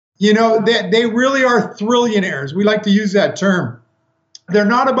They really are thrillionaires. We like to use that term. They're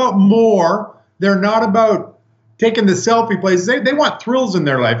not about more. They're not about taking the selfie places. They want thrills in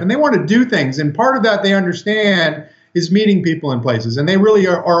their life, and they want to do things. And part of that they understand is meeting people in places, and they really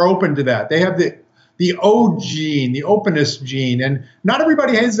are open to that. They have the O gene, the openness gene, and not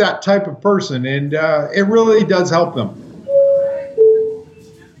everybody has that type of person, and it really does help them.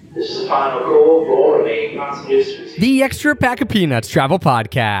 This is the final call for remaining passengers. The Extra Pack of Peanuts Travel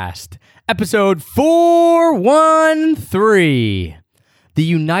Podcast, episode 413. The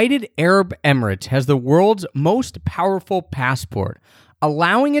United Arab Emirates has the world's most powerful passport,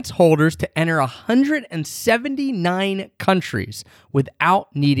 allowing its holders to enter 179 countries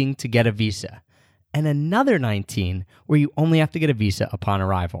without needing to get a visa, and another 19 where you only have to get a visa upon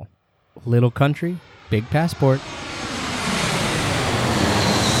arrival. Little country, big passport.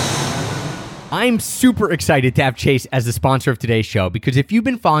 I'm super excited to have Chase as the sponsor of today's show because if you've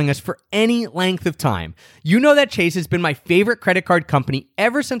been following us for any length of time, you know that Chase has been my favorite credit card company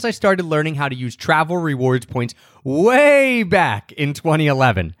ever since I started learning how to use travel rewards points way back in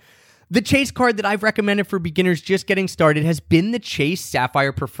 2011. The Chase card that I've recommended for beginners just getting started has been the Chase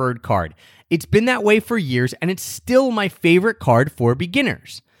Sapphire Preferred card. It's been that way for years, and it's still my favorite card for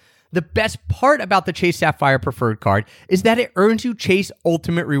beginners. The best part about the Chase Sapphire Preferred card is that it earns you Chase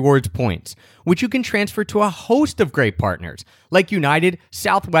Ultimate Rewards points, which you can transfer to a host of great partners like United,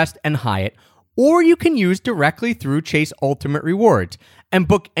 Southwest, and Hyatt, or you can use directly through Chase Ultimate Rewards and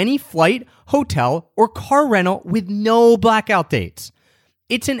book any flight, hotel, or car rental with no blackout dates.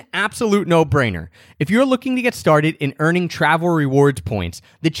 It's an absolute no-brainer. If you're looking to get started in earning travel rewards points,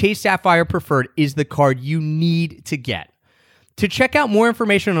 the Chase Sapphire Preferred is the card you need to get. To check out more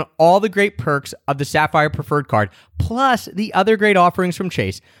information on all the great perks of the Sapphire Preferred card, plus the other great offerings from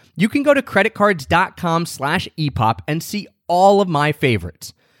Chase, you can go to creditcards.com/epop and see all of my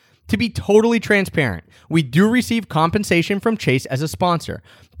favorites. To be totally transparent, we do receive compensation from Chase as a sponsor,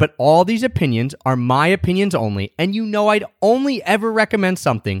 but all these opinions are my opinions only, and you know I'd only ever recommend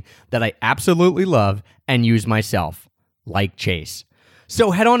something that I absolutely love and use myself, like Chase.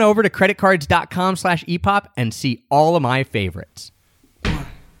 So head on over to creditcards.com/epop and see all of my favorites. 1,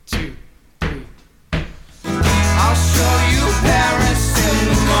 2, 3. I'll show you Paris in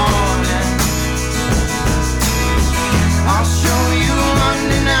the morning. I'll show you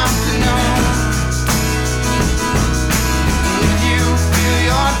London afternoon. If you feel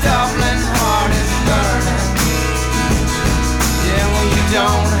your Dublin heart is burning, yeah, well you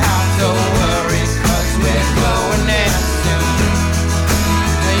don't have to worry, 'cause we're going there soon.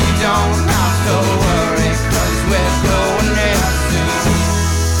 Don't have to worry, 'cause we're going there soon.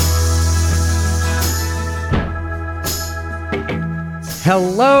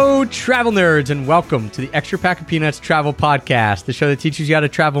 Hello, travel nerds, and welcome to the Extra Pack of Peanuts Travel Podcast, the show that teaches you how to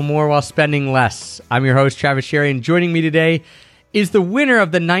travel more while spending less. I'm your host, Travis Sherry, and joining me today is the winner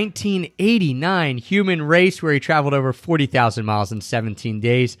of the 1989 Human Race, where he traveled over 40,000 miles in 17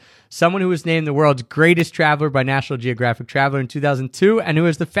 days, someone who was named the world's greatest traveler by National Geographic Traveler in 2002, and who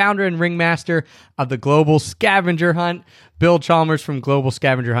is the founder and ringmaster of the Global Scavenger Hunt, Bill Chalmers from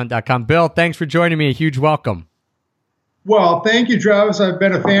globalscavengerhunt.com. Bill, thanks for joining me. A huge welcome. Well, thank you, Travis. I've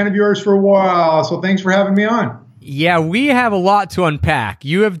been a fan of yours for a while, so thanks for having me on. Yeah, we have a lot to unpack.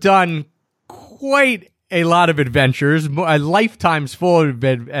 You have done quite a lot of adventures, a lifetime's full of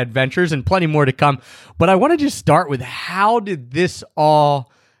adventures, and plenty more to come. But I want to just start with, how did this all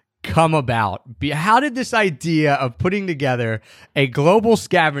come about? How did this idea of putting together a global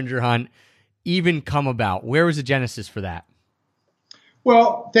scavenger hunt even come about? Where was the genesis for that?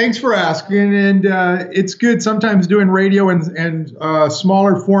 Well, thanks for asking, and it's good sometimes doing radio and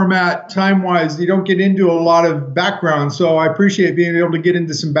smaller format time-wise. You don't get into a lot of background, so I appreciate being able to get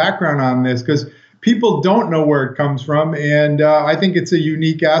into some background on this, because people don't know where it comes from, and I think it's a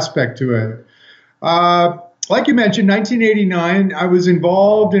unique aspect to it. Like you mentioned, 1989, I was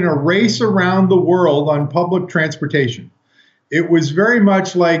involved in a race around the world on public transportation. It was very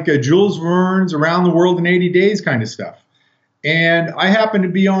much like Jules Verne's Around the World in 80 Days kind of stuff. And I happened to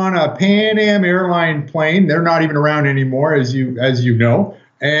be on a Pan Am airline plane. They're not even around anymore, as you know.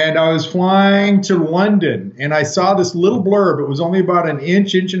 And I was flying to London, and I saw this little blurb. It was only about an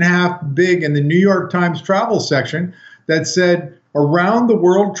inch and a half big in the New York Times travel section that said, "Around the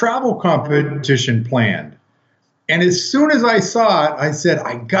World Travel Competition Planned." And as soon as I saw it, I said,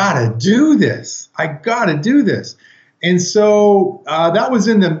 I gotta do this. And so that was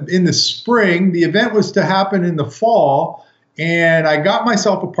in the spring. The event was to happen in the fall, and I got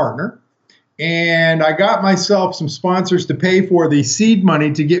myself a partner. And I got myself some sponsors to pay for the seed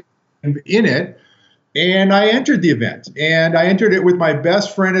money to get in it. And I entered the event, and I entered it with my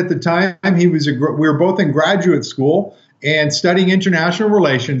best friend at the time. We were both in graduate school and studying international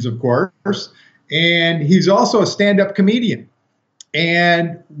relations, of course. And he's also a stand-up comedian.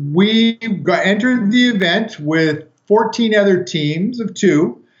 And we entered the event with 14 other teams of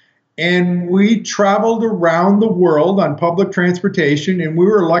 2, and we traveled around the world on public transportation, and we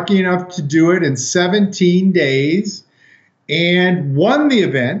were lucky enough to do it in 17 days and won the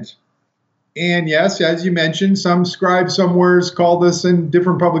event. And yes, as you mentioned, some scribes somewhere called us in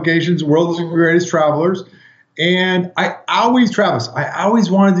different publications, World's Greatest Travelers. And Travis, I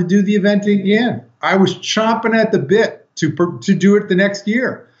always wanted to do the event again. I was chomping at the bit to do it the next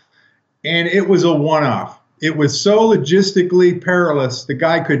year. And it was a one-off. It was so logistically perilous, the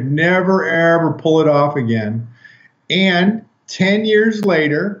guy could never, ever pull it off again. And 10 years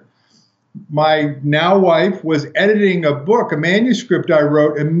later, my now wife was editing a book, a manuscript I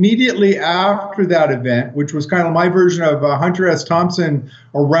wrote immediately after that event, which was kind of my version of Hunter S. Thompson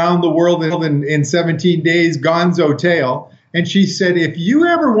Around the World in 17 Days, Gonzo Tale. And she said, if you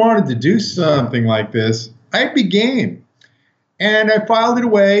ever wanted to do something like this, I'd be game. And I filed it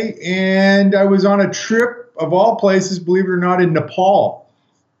away, and I was on a trip of all places, believe it or not, in Nepal.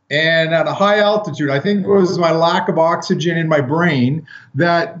 And at a high altitude, I think it was my lack of oxygen in my brain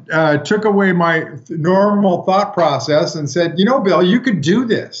that took away my normal thought process and said, you know, Bill, you could do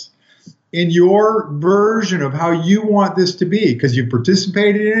this in your version of how you want this to be because you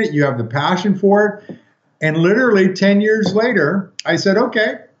participated in it, you have the passion for it. And literally 10 years later, I said,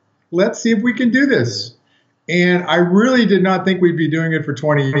 okay, let's see if we can do this. And I really did not think we'd be doing it for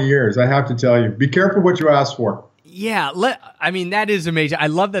 20 years, I have to tell you. Be careful what you ask for. Yeah, that is amazing. I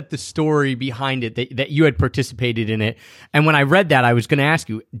love that the story behind it, that you had participated in it. And when I read that, I was going to ask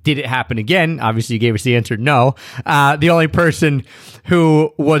you, did it happen again? Obviously, you gave us the answer, no. The only person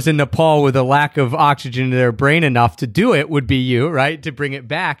who was in Nepal with a lack of oxygen in their brain enough to do it would be you, right, to bring it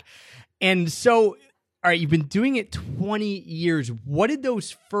back. And so, all right, you've been doing it 20 years. What did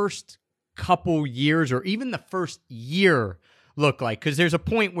those first couple years or even the first year look like? Because there's a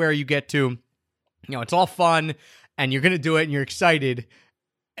point where you get to, it's all fun and you're going to do it and you're excited.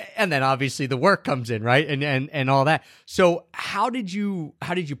 And then obviously the work comes in, right? And all that. So how did you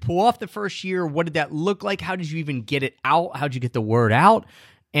pull off the first year? What did that look like? How did you even get it out? How did you get the word out?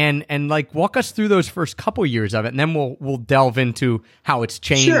 And like walk us through those first couple years of it, and then we'll delve into how it's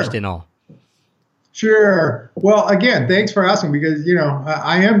changed and all. Sure. Well, again, thanks for asking because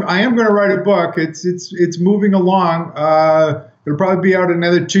I am going to write a book. It's moving along. It'll probably be out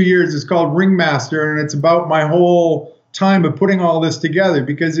another 2 years. It's called Ringmaster, and it's about my whole time of putting all this together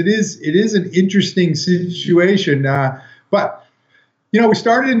because it is an interesting situation. But we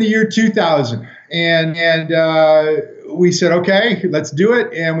started in the year 2000, and we said, okay, let's do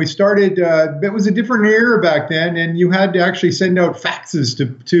it. And we started. It was a different era back then, and you had to actually send out faxes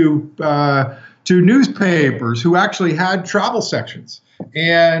to newspapers who actually had travel sections.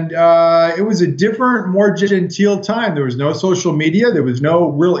 And it was a different, more genteel time. There was no social media. There was no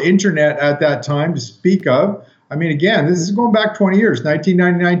real internet at that time to speak of. I mean, again, this is going back 20 years,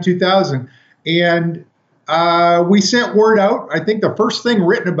 1999, 2000. And we sent word out. I think the first thing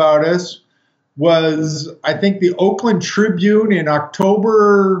written about us was, I think, the Oakland Tribune in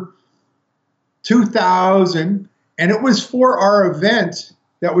October 2000. And it was for our event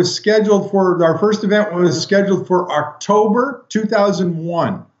that was scheduled for, our first event was scheduled for October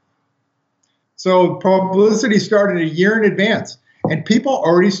 2001. So publicity started a year in advance, and people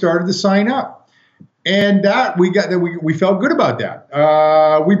already started to sign up. And that we felt good about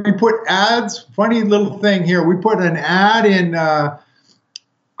that. We put ads, funny little thing here, we put an ad in, I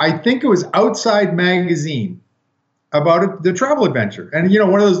think it was Outside Magazine, about the travel adventure. And,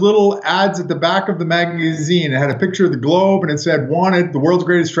 one of those little ads at the back of the magazine, it had a picture of the globe and it said, wanted, the world's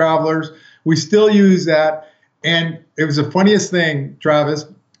greatest travelers. We still use that. And it was the funniest thing, Travis.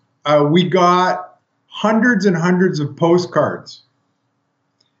 We got hundreds and hundreds of postcards.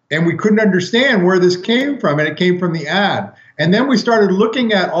 And we couldn't understand where this came from. And it came from the ad. And then we started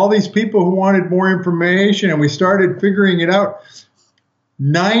looking at all these people who wanted more information, and we started figuring it out.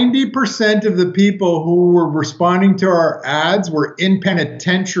 90% of the people who were responding to our ads were in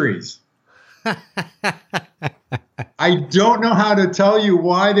penitentiaries. I don't know how to tell you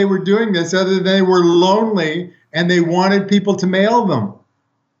why they were doing this other than they were lonely and they wanted people to mail them.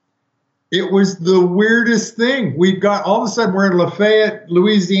 It was the weirdest thing. We've got, all of a sudden, we're in Lafayette,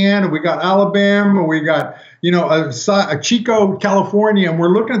 Louisiana. We got Alabama. We got, a Chico, California. And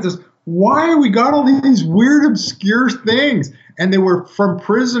we're looking at this. Why we got all these weird, obscure things? And they were from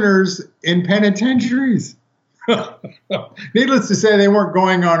prisoners in penitentiaries. Needless to say, they weren't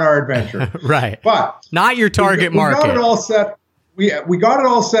going on our adventure. Right. But not your target market. We got it all set. We got it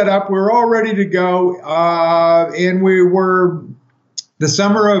all set up. We were all ready to go. And the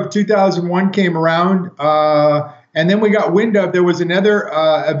summer of 2001 came around. And then we got wind of there was another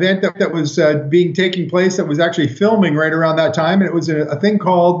event that was taking place that was actually filming right around that time. And it was a thing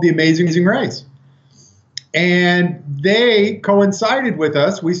called The Amazing Race. And they coincided with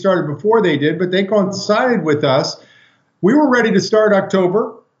us. We started before they did, but they coincided with us. We were ready to start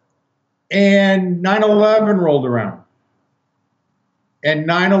October, and 9/11 rolled around. And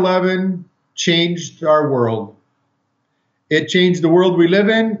 9/11 changed our world. It changed the world we live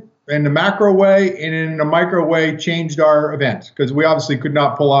in the macro way, and in a micro way changed our event, because we obviously could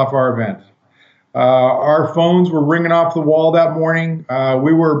not pull off our event. Our phones were ringing off the wall that morning.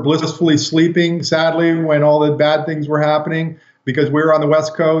 We were blissfully sleeping, sadly, when all the bad things were happening, because we were on the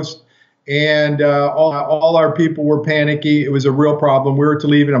West Coast, and all our people were panicky. It was a real problem. We were to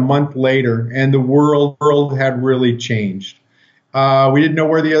leave it a month later, and the world had really changed. We didn't know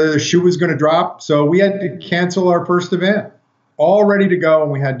where the other shoe was going to drop, so we had to cancel our first event. All ready to go, and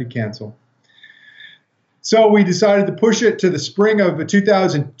we had to cancel. So we decided to push it to the spring of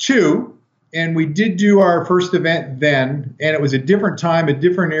 2002. And we did do our first event then, and it was a different time, a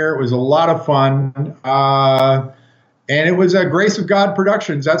different era. It was a lot of fun, and it was a Grace of God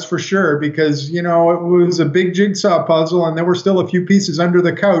Productions, that's for sure, because, it was a big jigsaw puzzle, and there were still a few pieces under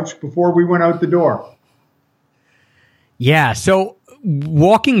the couch before we went out the door. Yeah, so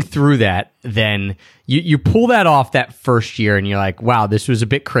walking through that, then, you pull that off that first year, and you're like, wow, this was a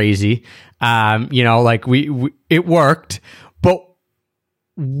bit crazy. It worked, but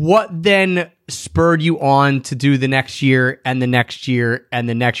what then spurred you on to do the next year and the next year and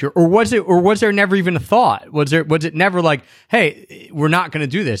the next year? Or was there never even a thought? Was it never like, hey, we're not going to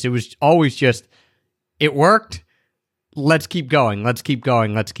do this? It was always just, it worked. Let's keep going. Let's keep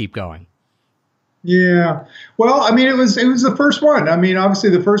going. Let's keep going. Yeah. Well, it was the first one. Obviously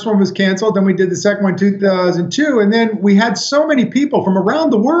the first one was canceled. Then we did the second one in 2002. And then we had so many people from around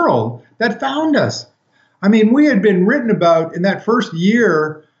the world that found us. We had been written about in that first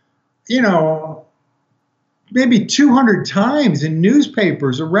year, maybe 200 times in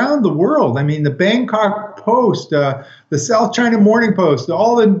newspapers around the world. The Bangkok Post, the South China Morning Post,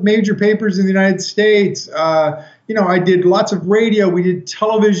 all the major papers in the United States. I did lots of radio. We did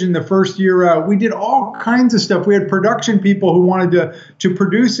television the first year out. We did all kinds of stuff. We had production people who wanted to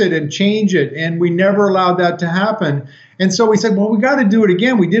produce it and change it, and we never allowed that to happen. And so we said, well, we got to do it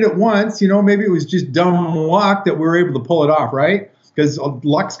again. We did it once. Maybe it was just dumb luck that we were able to pull it off, right? Because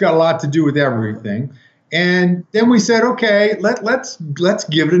luck's got a lot to do with everything. And then we said, okay, let's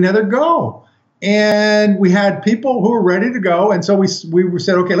give it another go. And we had people who were ready to go. And so we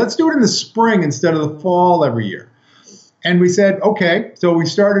said, okay, let's do it in the spring instead of the fall every year. And we said, okay, so we're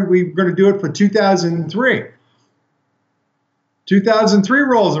going to do it for 2003. 2003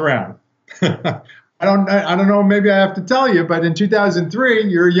 rolls around. I don't know, maybe I have to tell you, but in 2003,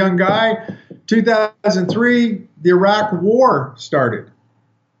 you're a young guy. 2003, the Iraq War started.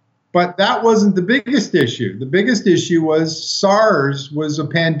 But that wasn't the biggest issue. The biggest issue was SARS was a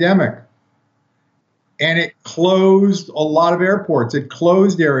pandemic. And it closed a lot of airports. It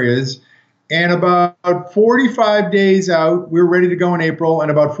closed areas. And about 45 days out, we were ready to go in April.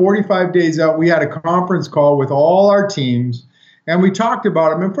 And about 45 days out, we had a conference call with all our teams. And we talked about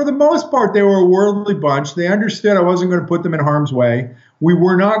them. And for the most part, they were a worldly bunch. They understood I wasn't going to put them in harm's way. We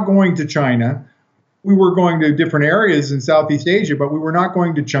were not going to China. We were going to different areas in Southeast Asia, but we were not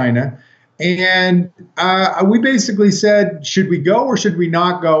going to China. And we basically said, should we go or should we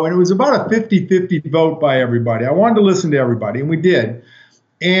not go? And it was about a 50-50 vote by everybody. I wanted to listen to everybody, and we did.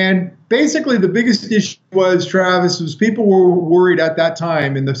 And basically the biggest issue was, Travis, was people were worried at that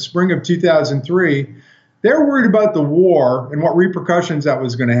time in the spring of 2003. They were worried about the war and what repercussions that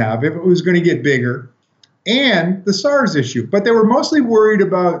was going to have, if it was going to get bigger, and the SARS issue. But they were mostly worried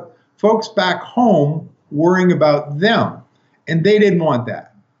about folks back home worrying about them. And they didn't want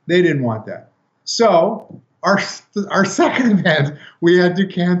that. They didn't want that. So our second event, we had to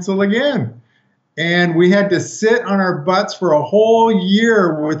cancel again. And we had to sit on our butts for a whole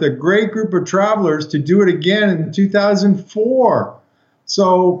year with a great group of travelers to do it again in 2004.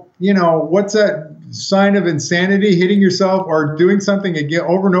 So, what's that sign of insanity? Hitting yourself or doing something again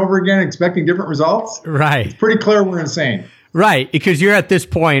over and over again, expecting different results? Right. It's pretty clear we're insane. Right, because you're at this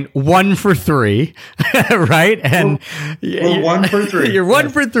point 1 for 3, right? And we're 1 for 3. You're 1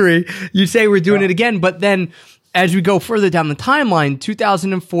 for 3. You say we're doing it again, but then as we go further down the timeline,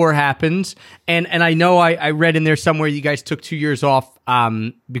 2004 happens, and I know I read in there somewhere you guys took 2 years off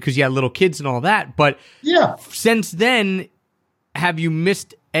because you had little kids and all that. But Yeah. since then, have you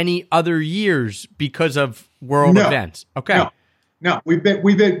missed any other years because of world events? Okay. No, we've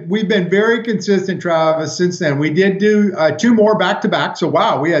been very consistent, Travis, since then. We did do 2 more back to back. So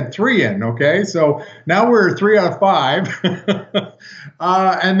wow, we had 3 in. Okay, so now we're 3 out of 5,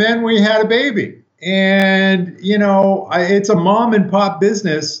 and then we had a baby. And it's a mom and pop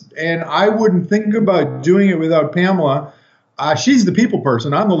business, and I wouldn't think about doing it without Pamela. She's the people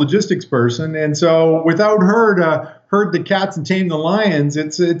person. I'm the logistics person, and so without her to herd the cats and tame the lions,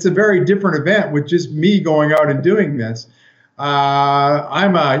 it's a very different event with just me going out and doing this.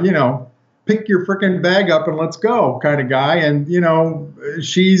 I'm a, pick your freaking bag up and let's go kind of guy. And,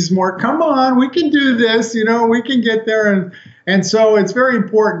 she's more, come on, we can do this, we can get there. And so it's very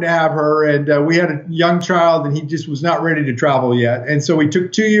important to have her. And we had a young child and he just was not ready to travel yet. And so we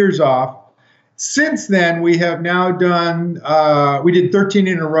took 2 years off. Since then, we have now done, we did 13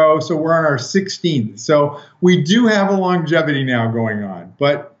 in a row. So we're on our 16th. So we do have a longevity now going on.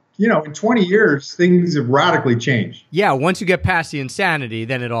 But in 20 years, things have radically changed. Yeah, once you get past the insanity,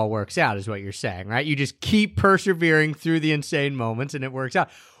 then it all works out, is what you're saying, right? You just keep persevering through the insane moments, and it works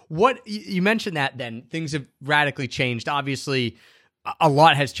out. What you mentioned that then things have radically changed. Obviously, a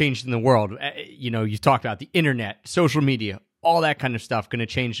lot has changed in the world. You talked about the internet, social media, all that kind of stuff going to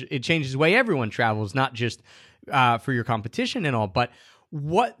change. It changes the way everyone travels, not just for your competition and all. But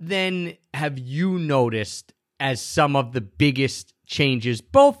what then have you noticed as some of the biggest changes,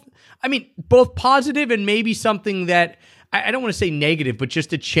 both positive and maybe something that I don't want to say negative, but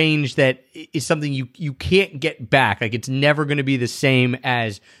just a change that is something you can't get back. Like it's never going to be the same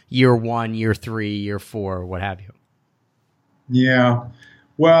as year 1, year 3, year 4, what have you. Yeah.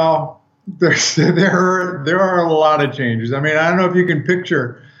 Well, there are a lot of changes. I mean, I don't know if you can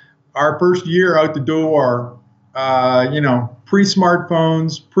picture our first year out the door,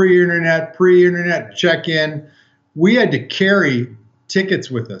 pre-smartphones, pre-internet check-in. We had to carry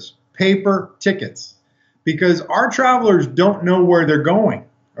tickets with us, paper tickets, because our travelers don't know where they're going,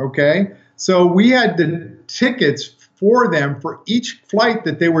 okay? So we had the tickets for them for each flight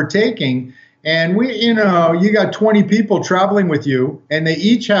that they were taking, and you got 20 people traveling with you, and they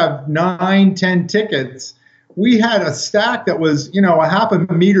each have 9, 10 tickets. We had a stack that was, a half a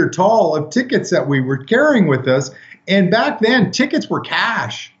meter tall of tickets that we were carrying with us, and back then, tickets were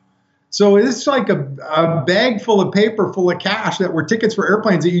cash. So it's like a bag full of paper full of cash that were tickets for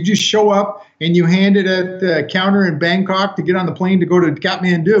airplanes that you just show up and you hand it at the counter in Bangkok to get on the plane to go to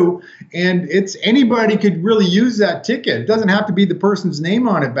Kathmandu. And anybody could really use that ticket. It doesn't have to be the person's name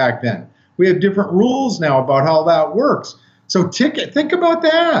on it back then. We have different rules now about how that works. So think about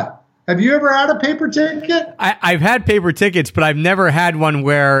that. Have you ever had a paper ticket? I've had paper tickets, but I've never had one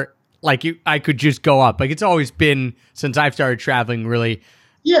where I could just go up. Like it's always been since I've started traveling really.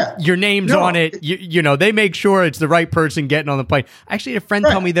 Yeah. Your name's on it. They make sure it's the right person getting on the plane. I actually had a friend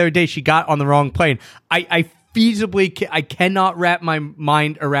tell me the other day she got on the wrong plane. I cannot wrap my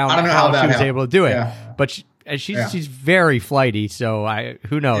mind around how she was able to do it. Yeah. But she's very flighty, so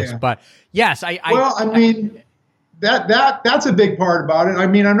who knows? Yeah. But yes, that's a big part about it. I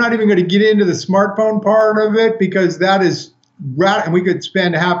mean, I'm not even going to get into the smartphone part of it because that is and we could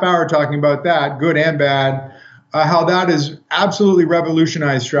spend a half hour talking about that, good and bad. How that has absolutely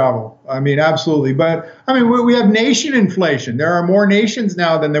revolutionized travel. I mean, absolutely. But, we have nation inflation. There are more nations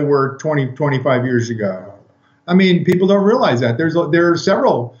now than there were 20, 25 years ago. I mean, people don't realize that. There's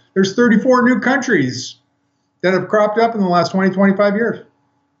 34 new countries that have cropped up in the last 20, 25 years.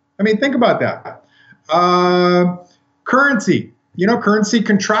 I mean, think about that. Currency. Currency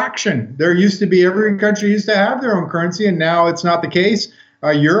contraction. There used to be, every country used to have their own currency, and now it's not the case.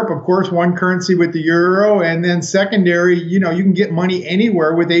 Europe, of course, one currency with the euro, and then secondary, you can get money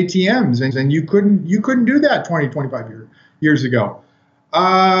anywhere with ATMs, and you couldn't do that 20, 25 years ago.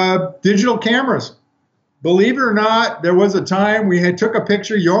 Digital cameras. Believe it or not, there was a time we took a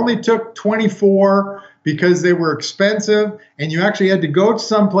picture. You only took 24 because they were expensive, and you actually had to go to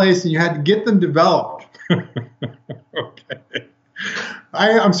someplace and you had to get them developed. Okay.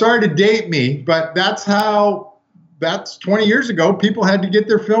 I'm sorry to date me, but that's 20 years ago, people had to get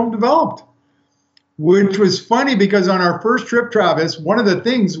their film developed, which was funny because on our first trip, Travis, one of the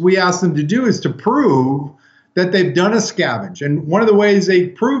things we asked them to do is to prove that they've done a scavenge. And one of the ways they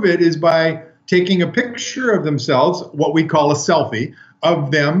prove it is by taking a picture of themselves, what we call a selfie,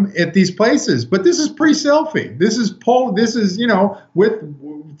 of them at these places. But this is pre-selfie. This is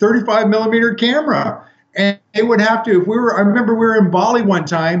with 35 millimeter camera. And they would have to, I remember we were in Bali one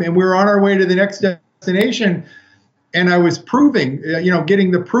time and we were on our way to the next destination. and I was proving,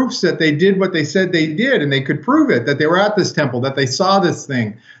 getting the proofs that they did what they said they did, and they could prove it, that they were at this temple, that they saw this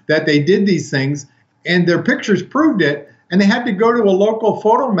thing, that they did these things, and their pictures proved it, and they had to go to a local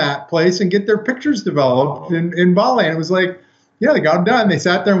photomat place and get their pictures developed in Bali. And it was like, they got them done. They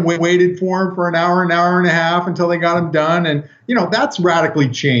sat there and waited for them for an hour and a half until they got them done, and that's radically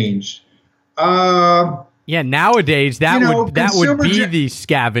changed. Yeah, nowadays that would be the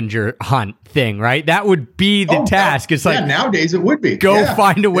scavenger hunt thing, right? That would be the task. It's like nowadays it would be. Go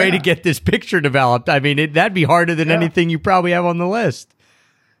find a way to get this picture developed. I mean, that'd be harder than anything you probably have on the list.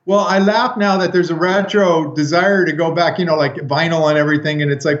 Well, I laugh now that there's a retro desire to go back, like vinyl and everything,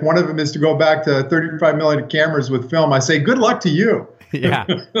 and it's like one of them is to go back to 35 millimeter cameras with film. I say, good luck to you. Yeah.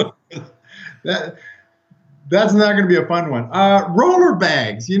 That's not going to be a fun one. Roller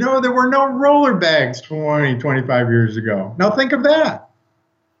bags. There were no roller bags 20, 25 years ago. Now think of that.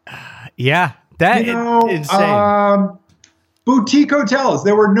 Yeah, that insane. Boutique hotels.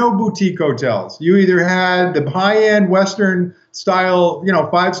 There were no boutique hotels. You either had the high-end Western style,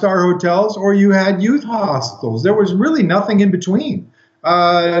 5-star hotels, or you had youth hostels. There was really nothing in between.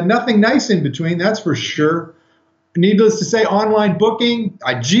 Nothing nice in between, that's for sure. Needless to say, online booking,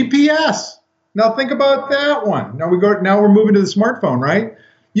 GPS. Now think about that one. Now we're moving to the smartphone, right?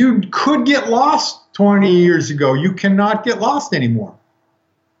 You could get lost 20 years ago. You cannot get lost anymore.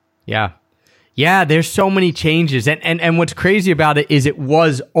 Yeah. Yeah, there's so many changes. And what's crazy about it is it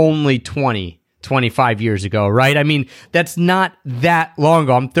was only 25 years ago, right? I mean, that's not that long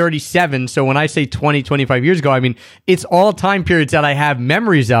ago. I'm 37, so when I say 25 years ago, I mean, it's all time periods that I have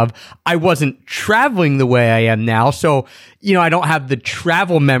memories of. I wasn't traveling the way I am now, so, I don't have the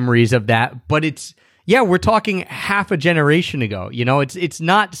travel memories of that, but we're talking half a generation ago. It's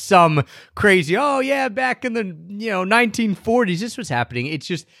not some crazy, back in the, 1940s, this was happening. It's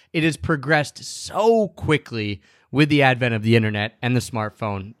just, it has progressed so quickly with the advent of the internet and the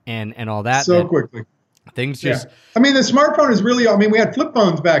smartphone and all that. So quickly. Things just... Yeah. I mean, the smartphone is really, we had flip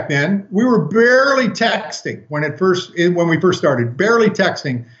phones back then. We were barely texting when we first started, barely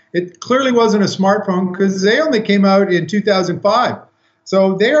texting. It clearly wasn't a smartphone because they only came out in 2005.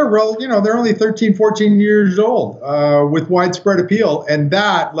 So they're only 13, 14 years old with widespread appeal. And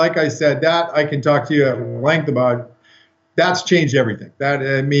that, like I said, that I can talk to you at length about. That's changed everything.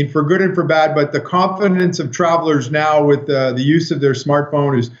 For good and for bad, but the confidence of travelers now with the use of their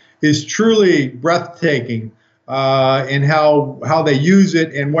smartphone is truly breathtaking in how they use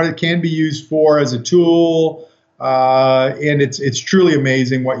it and what it can be used for as a tool. And it's truly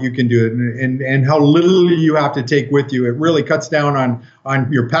amazing what you can do and how little you have to take with you. It really cuts down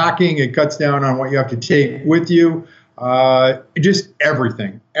on your packing. It cuts down on what you have to take with you. Just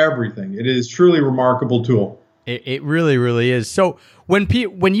everything. It is truly a remarkable tool. It really, really is. So when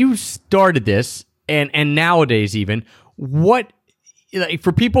you started this, and nowadays even,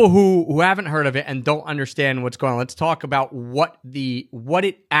 for people who haven't heard of it and don't understand what's going on, let's talk about what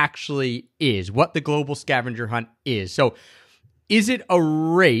it actually is, what the Global Scavenger Hunt is. So is it a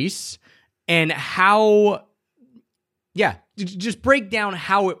race, and how? Yeah, just break down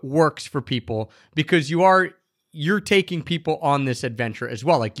how it works for people, because you're taking people on this adventure as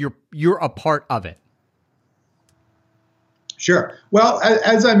well. Like you're a part of it. Sure. Well,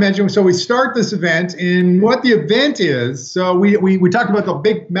 as I mentioned, so we start this event, and what the event is, so we talked about the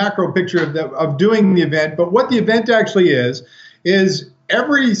big macro picture of doing the event, but what the event actually is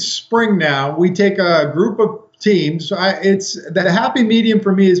every spring now we take a group of teams. It's the happy medium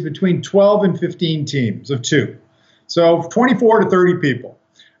for me is between 12 and 15 teams of 2. So 24 to 30 people.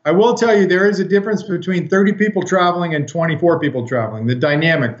 I will tell you there is a difference between 30 people traveling and 24 people traveling.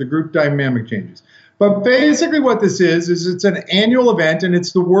 The group dynamic changes. But basically what this is it's an annual event, and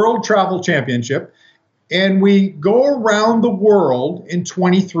it's the World Travel Championship. And we go around the world in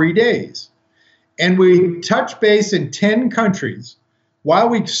 23 days. And we touch base in 10 countries while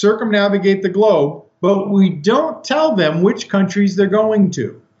we circumnavigate the globe, but we don't tell them which countries they're going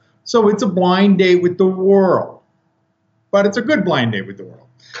to. So it's a blind date with the world. But it's a good blind date with the world.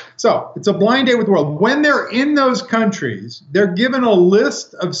 So it's a blind date with the world. When they're in those countries, they're given a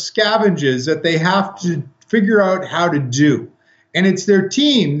list of scavenges that they have to figure out how to do. And it's their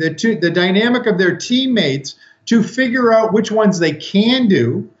team, the dynamic of their teammates, to figure out which ones they can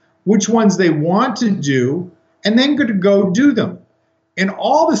do, which ones they want to do, and then go do them. And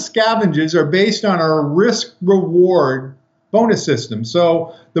all the scavenges are based on our risk-reward bonus system.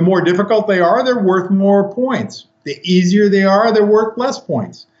 So the more difficult they are, they're worth more points. The easier they are, they're worth less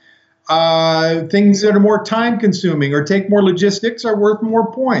points. Things that are more time-consuming or take more logistics are worth more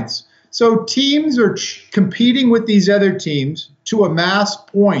points. So teams are competing with these other teams to amass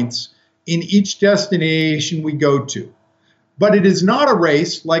points in each destination we go to. But it is not a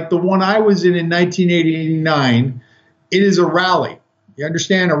race like the one I was in 1989. It is a rally. You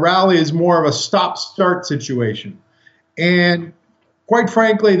understand? A rally is more of a stop-start situation. And quite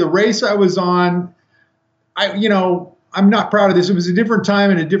frankly, the race I was on, I'm not proud of this. It was a different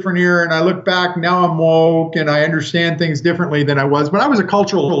time and a different era, and I look back, now I'm woke, and I understand things differently than I was. But I was a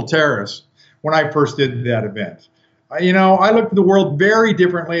cultural terrorist when I first did that event. I looked at the world very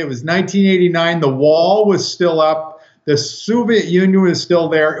differently. It was 1989. The wall was still up. The Soviet Union was still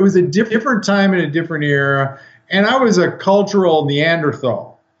there. It was a different time and a different era, and I was a cultural Neanderthal.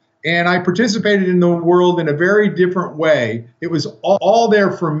 And I participated in the world in a very different way. It was all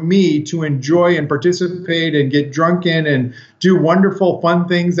there for me to enjoy and participate and get drunk in and do wonderful, fun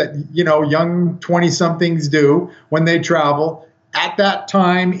things that, young 20-somethings do when they travel at that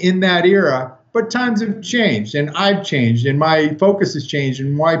time in that era. But times have changed, and I've changed, and my focus has changed,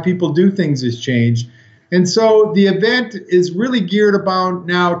 and why people do things has changed. And so the event is really geared about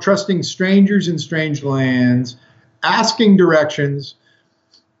now trusting strangers in strange lands, asking directions,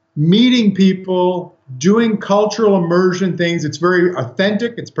 meeting people, doing cultural immersion things. It's very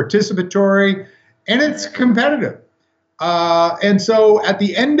authentic, it's participatory, and it's competitive. And so at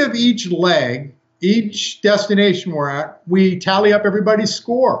the end of each leg, each destination we're at, we tally up everybody's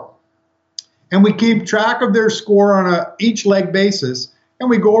score. And we keep track of their score on a each leg basis. And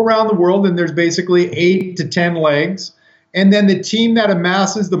we go around the world, and there's basically 8 to 10 legs. And then the team that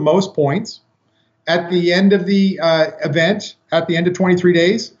amasses the most points at the end of the event, at the end of 23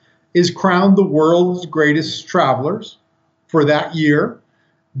 days, is crowned the world's greatest travelers for that year.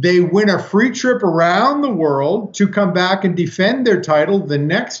 They win a free trip around the world to come back and defend their title the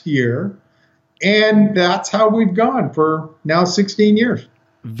next year. And that's how we've gone for now 16 years.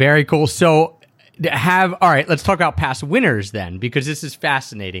 Very cool. So all right, let's talk about past winners then, because this is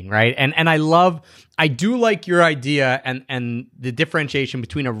fascinating, right? And I do like your idea and the differentiation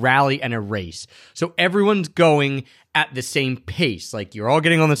between a rally and a race. So everyone's going at the same pace, like you're all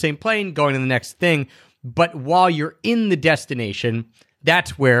getting on the same plane, going to the next thing. But while you're in the destination,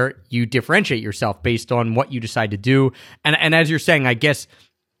 that's where you differentiate yourself based on what you decide to do. And as you're saying, I guess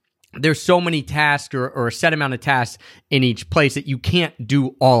there's so many tasks or a set amount of tasks in each place that you can't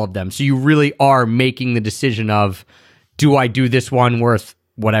do all of them. So you really are making the decision of, do I do this one worth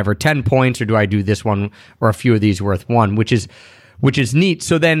whatever, 10 points, or do I do this one or a few of these worth 1, which is neat.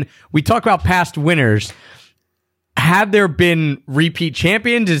 So then we talk about past winners. Have there been repeat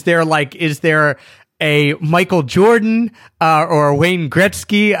champions? Is there a Michael Jordan or a Wayne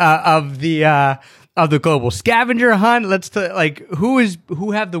Gretzky of the global scavenger hunt?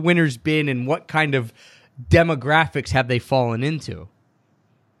 Who have the winners been, and what kind of demographics have they fallen into?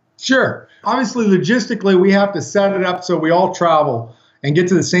 Sure. Obviously, logistically, we have to set it up so we all travel and get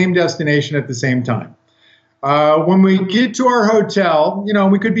to the same destination at the same time. When we get to our hotel,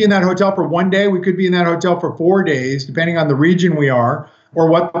 we could be in that hotel for 1 day, we could be in that hotel for 4 days, depending on the region we are or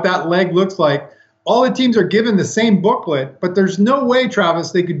what that leg looks like. All the teams are given the same booklet, but there's no way,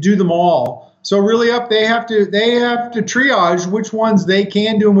 Travis, they could do them all. So really they have to triage which ones they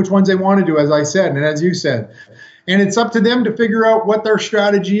can do and which ones they want to do, as I said, and as you said. And it's up to them to figure out what their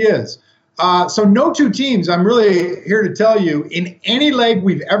strategy is. So no two teams, I'm really here to tell you, in any leg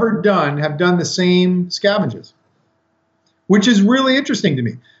we've ever done, have done the same scavenges, which is really interesting to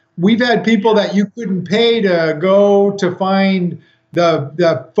me. We've had people that you couldn't pay to go to find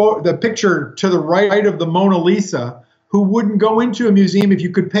the picture to the right of the Mona Lisa, who wouldn't go into a museum if you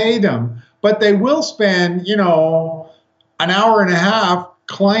could pay them. But they will spend, an hour and a half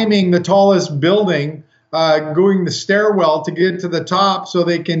climbing the tallest building, going the stairwell to get to the top so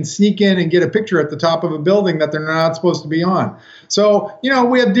they can sneak in and get a picture at the top of a building that they're not supposed to be on. So,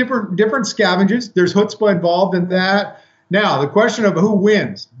 we have different scavengers. There's chutzpah involved in that. Now, the question of who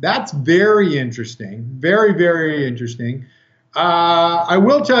wins, that's very interesting, very, very interesting. I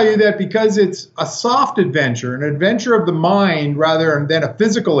will tell you that because it's a soft adventure, an adventure of the mind rather than a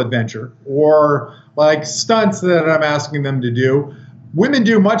physical adventure or like stunts that I'm asking them to do, women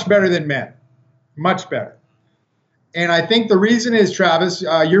do much better than men, much better. And I think the reason is, Travis,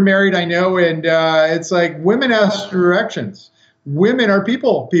 you're married, I know, and it's like women ask directions. Women are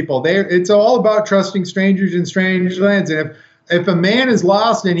people. It's all about trusting strangers in strange lands. And if a man is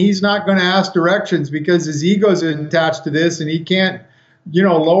lost and he's not going to ask directions because his ego's attached to this and he can't,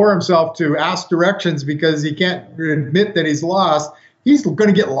 lower himself to ask directions because he can't admit that he's lost, he's going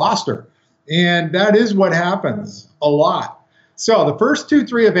to get loster. And that is what happens a lot. So the first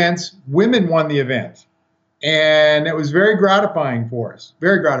 2-3 events, women won the event. And it was very gratifying for us,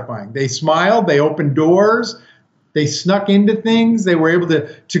 very gratifying. They smiled, they opened doors. They snuck into things. They were able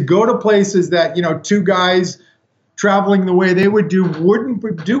to go to places that, two guys traveling the way they would do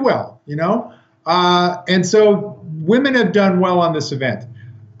wouldn't do well, and so women have done well on this event.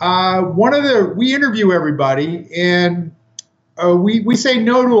 We interview everybody, and we say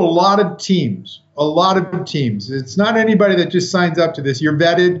no to a lot of teams. It's not anybody that just signs up to this. You're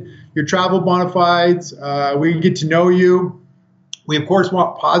vetted, your travel bona fides. We get to know you. We, of course,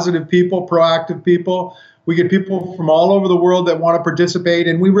 want positive people, proactive people. We get people from all over the world that want to participate,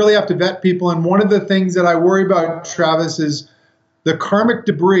 and we really have to vet people. And one of the things that I worry about, Travis, is the karmic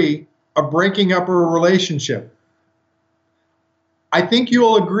debris of breaking up a relationship. I think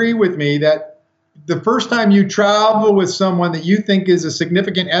you'll agree with me that the first time you travel with someone that you think is a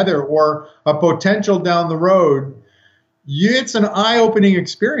significant other or a potential down the road, it's an eye-opening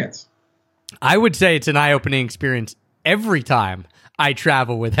experience. I would say it's an eye-opening experience every time I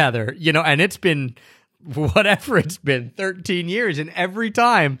travel with Heather, and it's been whatever it's been, 13 years. And every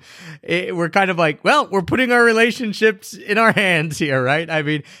time we're kind of like, well, we're putting our relationships in our hands here, right? I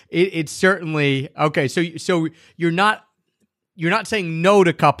mean, it's certainly, okay. So you're not saying no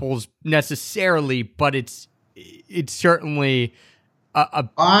to couples necessarily, but it's certainly through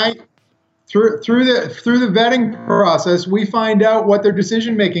the vetting process, we find out what their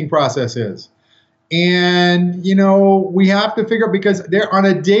decision-making process is. And, we have to figure out, because they're on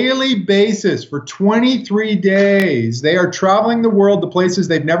a daily basis for 23 days, they are traveling the world to places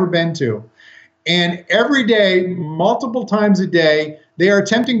they've never been to. And every day, multiple times a day, they are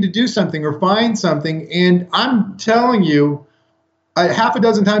attempting to do something or find something. And I'm telling you, half a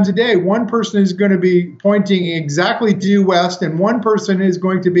dozen times a day, one person is going to be pointing exactly due west, and one person is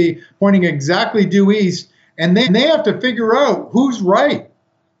going to be pointing exactly due east. And then they have to figure out who's right.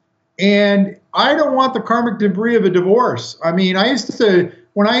 And I don't want the karmic debris of a divorce. I mean, I used to,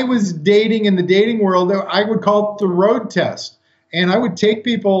 when I was dating in the dating world, I would call it the road test. And I would take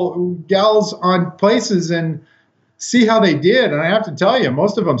gals on places and see how they did. And I have to tell you,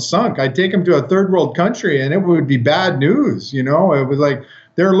 most of them sunk. I'd take them to a third world country and it would be bad news. It was like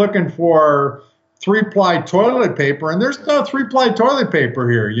they're looking for 3-ply toilet paper, and there's no 3-ply toilet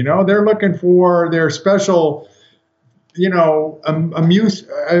paper here. They're looking for their special infused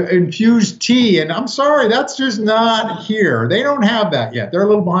tea. And I'm sorry, that's just not here. They don't have that yet. They're a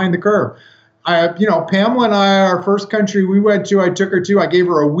little behind the curve. Pamela and I, our first country we went to, I took her to, I gave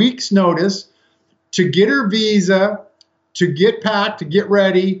her a week's notice to get her visa, to get packed, to get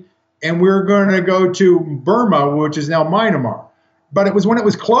ready. And we were going to go to Burma, which is now Myanmar. But it was when it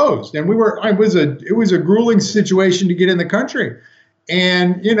was closed, and it was a grueling situation to get in the country.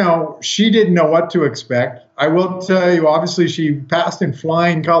 And, she didn't know what to expect. I will tell you, obviously, she passed in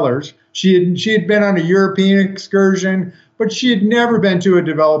flying colors. She had been on a European excursion, but she had never been to a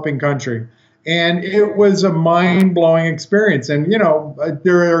developing country. And it was a mind-blowing experience. And,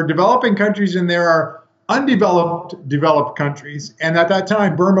 there are developing countries and there are developed countries. And at that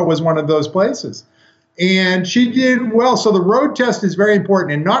time, Burma was one of those places. And she did well. So the road test is very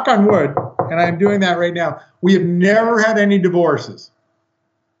important. And knock on wood, and I'm doing that right now, we have never had any divorces.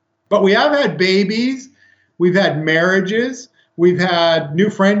 But we have had babies. We've had marriages. We've had new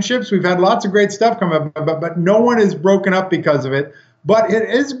friendships. We've had lots of great stuff come up, but no one is broken up because of it. But it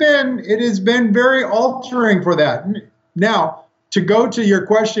has been very altering for that. Now, to go to your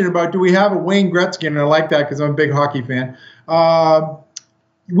question about do we have a Wayne Gretzky, and I like that because I'm a big hockey fan.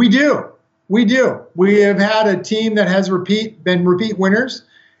 We do. We have had a team that has been repeat winners,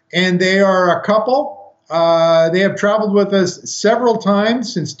 and they are a couple. They have traveled with us several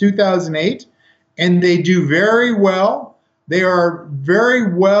times since 2008, and they do very well. They are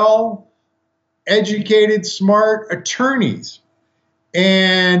very well educated, smart attorneys,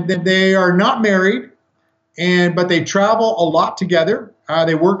 and they are not married, but they travel a lot together.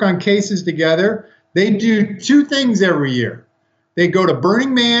 They work on cases together. They do 2 things every year. They go to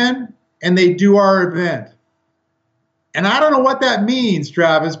Burning Man and they do our event. And I don't know what that means,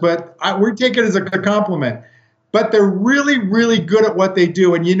 Travis, but we take it as a compliment. But they're really, really good at what they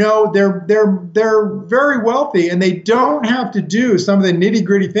do. And, they're very wealthy, and they don't have to do some of the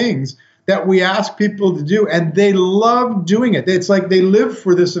nitty-gritty things that we ask people to do. And they love doing it. It's like they live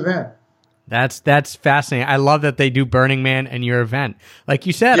for this event. That's fascinating. I love that they do Burning Man and your event. Like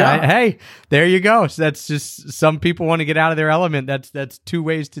you said, Yeah. hey, there you go. So that's just, some people want to get out of their element. That's 2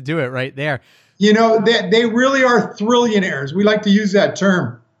 ways to do it right there. They really are thrillionaires. We like to use that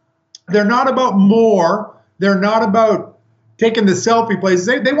term. They're not about more. They're not about taking the selfie places.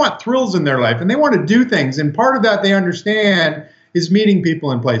 They want thrills in their life, and they want to do things. And part of that, they understand, is meeting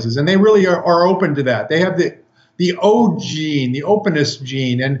people in places. And they really are open to that. They have the O gene, the openness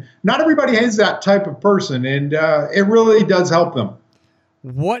gene. And not everybody has that type of person, and it really does help them.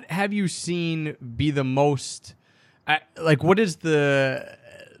 What have you seen be the most, like, what is the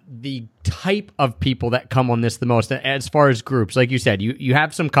type of people that come on this the most as far as groups? Like you said, you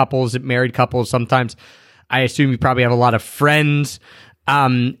have some couples, married couples. Sometimes I assume you probably have a lot of friends.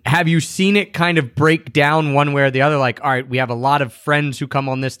 Have you seen it kind of break down one way or the other? Like, all right, we have a lot of friends who come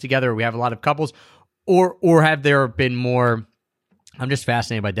on this together. We have a lot of couples, or have there been more? I'm just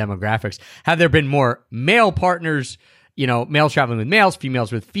fascinated by demographics. Have there been more male partners? Males traveling with males,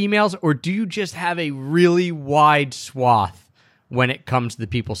 females with females, or do you just have a really wide swath when it comes to the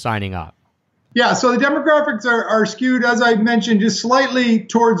people signing up? Yeah, so the demographics are skewed, as I mentioned, just slightly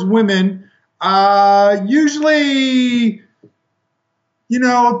towards women. Usually,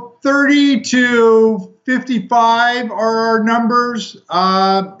 30 to 55 are our numbers.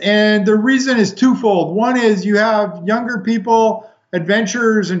 And the reason is twofold. One is you have younger people,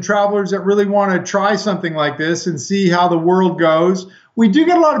 adventurers and travelers that really want to try something like this and see how the world goes. We do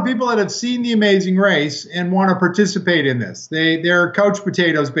get a lot of people that have seen The Amazing Race and want to participate in this. They're couch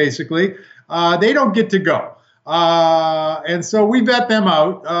potatoes, basically. They don't get to go. And so we vet them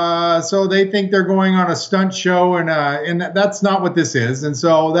out. So they think they're going on a stunt show, and that's not what this is. And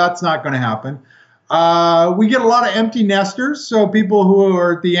so that's not going to happen. We get a lot of empty nesters, so people who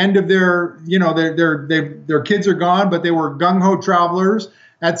are at the end of their kids are gone, but they were gung-ho travelers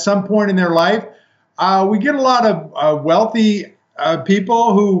at some point in their life. We get a lot of wealthy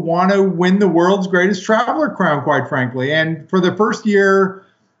people who want to win the world's greatest traveler crown, quite frankly. And for the first year,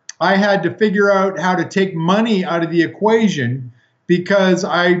 I had to figure out how to take money out of the equation, because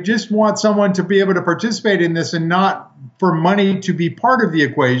I just want someone to be able to participate in this and not for money to be part of the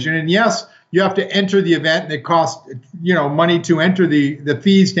equation. And yes, you have to enter the event, and it costs, money to enter, the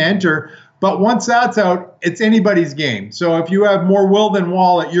fees to enter. But once that's out, it's anybody's game. So if you have more will than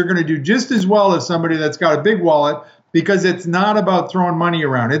wallet, you're going to do just as well as somebody that's got a big wallet, because it's not about throwing money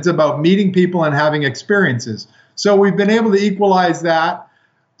around. It's about meeting people and having experiences. So we've been able to equalize that.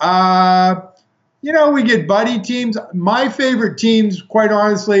 We get buddy teams. My favorite teams, quite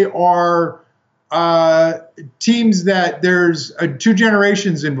honestly, are teams that there's two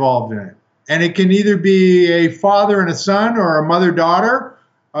generations involved in it. And it can either be a father and a son, or a mother-daughter,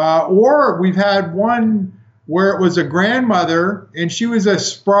 or we've had one where it was a grandmother, and she was a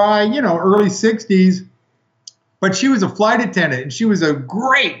spry, early 60s, but she was a flight attendant, and she was a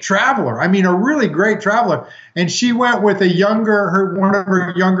great traveler. I mean, a really great traveler. And she went with one of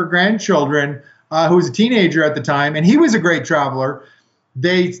her younger grandchildren, who was a teenager at the time, and he was a great traveler.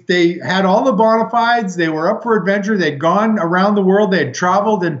 They had all the bona fides. They were up for adventure. They'd gone around the world. They had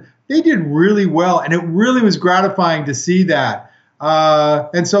traveled, and they did really well. And it really was gratifying to see that.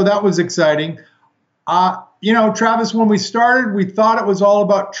 And so that was exciting. Travis, when we started, we thought it was all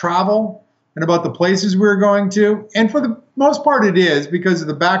about travel and about the places we were going to. And for the most part, it is, because of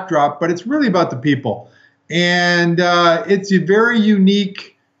the backdrop, but it's really about the people. And it's a very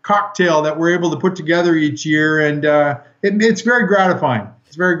unique cocktail that we're able to put together each year. And it's very gratifying.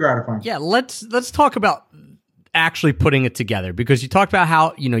 It's very gratifying. Yeah, let's talk about actually putting it together, because you talked about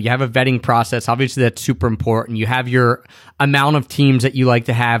how, you have a vetting process. Obviously, that's super important. You have your amount of teams that you like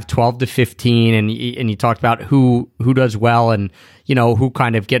to have, 12 to 15, and you talked about who does well and, who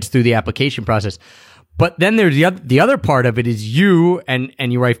kind of gets through the application process. But then there's the other part of it is you and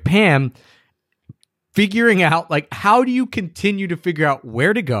your wife, Pam, figuring out, like, how do you continue to figure out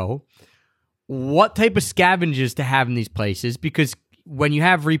where to go, what type of scavengers to have in these places? Because when you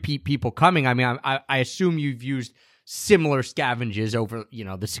have repeat people coming, I mean, I assume you've used similar scavengers over,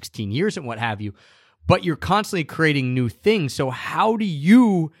 the 16 years and what have you, but you're constantly creating new things. So how do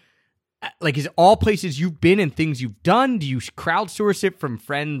you, is all places you've been and things you've done, do you crowdsource it from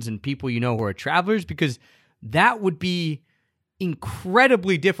friends and people who are travelers? Because that would be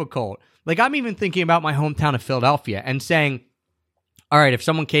incredibly difficult. Like, I'm even thinking about my hometown of Philadelphia and saying, all right, if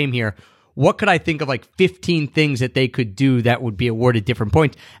someone came here, what could I think of 15 things that they could do that would be awarded different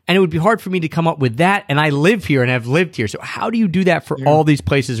points? And it would be hard for me to come up with that. And I live here and have lived here. So how do you do that for all these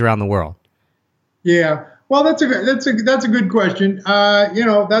places around the world? Yeah, well, that's a good question.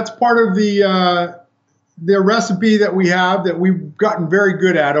 That's part of the recipe that we have that we've gotten very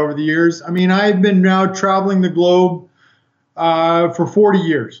good at over the years. I mean, I've been now traveling the globe for 40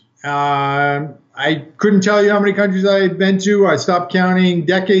 years. I couldn't tell you how many countries I had been to. I stopped counting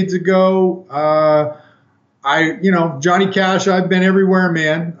decades ago. Johnny Cash, I've been everywhere,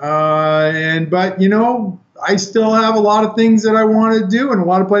 man. But I still have a lot of things that I want to do and a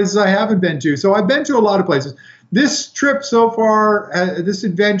lot of places I haven't been to. So I've been to a lot of places. This trip so far, this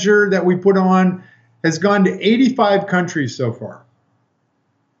adventure that we put on, has gone to 85 countries so far.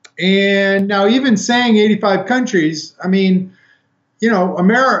 And now, even saying 85 countries, I mean,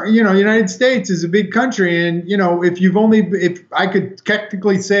 United States is a big country, and if I could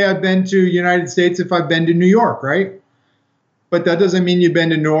technically say I've been to United States if I've been to New York, right? But that doesn't mean you've been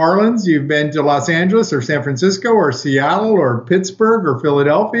to New Orleans, you've been to Los Angeles or San Francisco or Seattle or Pittsburgh or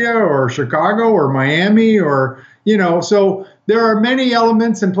Philadelphia or Chicago or Miami or, so there are many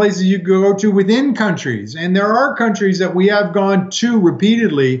elements and places you go to within countries. And there are countries that we have gone to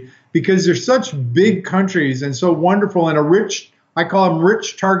repeatedly because they're such big countries and so wonderful and I call them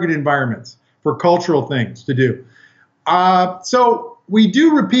rich target environments for cultural things to do. So we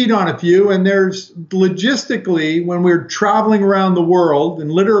do repeat on a few, and there's logistically, when we're traveling around the world and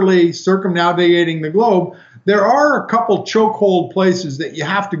literally circumnavigating the globe, there are a couple chokehold places that you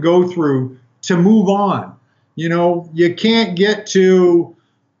have to go through to move on. You can't get to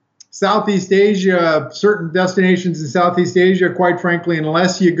Southeast Asia, certain destinations in Southeast Asia, quite frankly,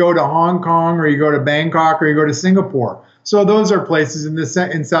 unless you go to Hong Kong or you go to Bangkok or you go to Singapore. So those are places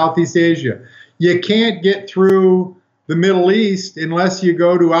in Southeast Asia. You can't get through the Middle East unless you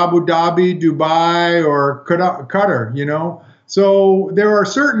go to Abu Dhabi, Dubai, or Qatar, So there are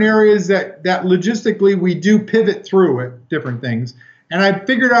certain areas that logistically we do pivot through at different things. And I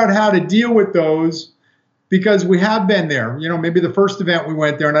figured out how to deal with those because we have been there. Maybe the first event we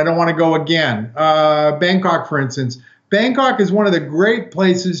went there, and I don't want to go again. Bangkok, for instance. Bangkok is one of the great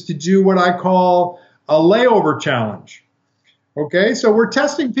places to do what I call a layover challenge. Okay, so we're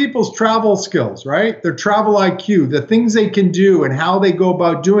testing people's travel skills, right? Their travel IQ, the things they can do and how they go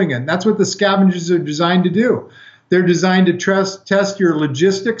about doing it. And that's what the scavengers are designed to do. They're designed to test your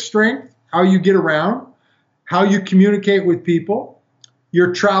logistic strength, how you get around, how you communicate with people,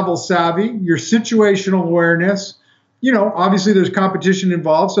 your travel savvy, your situational awareness. Obviously there's competition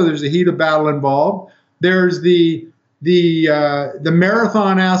involved, so there's the heat of battle involved. There's the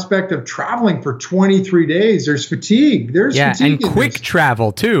marathon aspect of traveling for 23 days. There's fatigue. There's fatigue and quick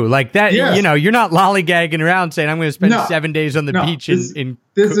travel too. Like that, yes. You're not lollygagging around saying I'm going to spend 7 days on the beach.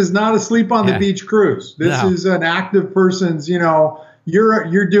 This is not a sleep on the beach cruise. This is an active person's,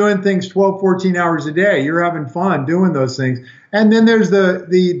 you're doing things 12, 14 hours a day. You're having fun doing those things. And then there's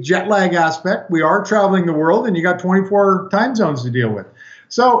the jet lag aspect. We are traveling the world and you got 24 time zones to deal with.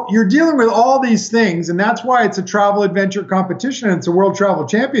 So you're dealing with all these things, and that's why it's a travel adventure competition and it's a World Travel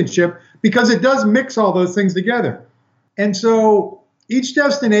Championship, because it does mix all those things together. And so each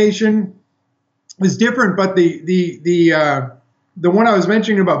destination is different, but the one I was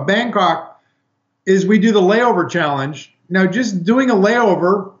mentioning about Bangkok is we do the layover challenge. Now, just doing a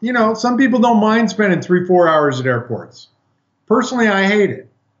layover, some people don't mind spending 3-4 hours at airports. Personally, I hate it.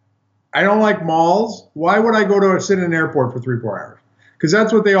 I don't like malls. Why would I go to sit in an airport for 3-4 hours? Because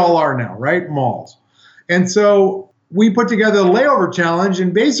that's what they all are now, right? Malls. And so we put together the layover challenge,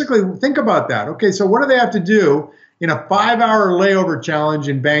 and basically think about that. Okay, so what do they have to do in a 5-hour layover challenge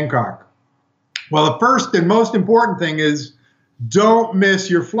in Bangkok? Well, the first and most important thing is don't miss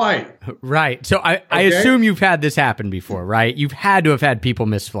your flight. Right. So I assume you've had this happen before, right? You've had to have had people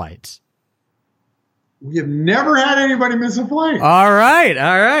miss flights. We have never had anybody miss a flight. All right.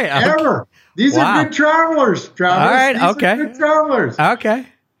 Ever. These are good travelers, Travis. All right, These are good travelers. Okay.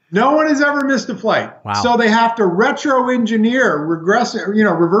 No one has ever missed a flight. Wow. So they have to reverse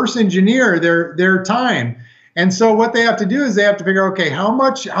engineer their time. And so what they have to do is they have to figure, okay, how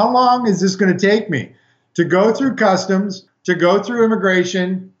long is this going to take me to go through customs, to go through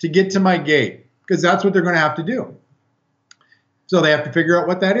immigration, to get to my gate? Because that's what they're going to have to do. So they have to figure out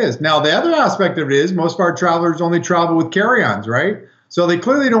what that is. Now, the other aspect of it is most of our travelers only travel with carry-ons, right? So they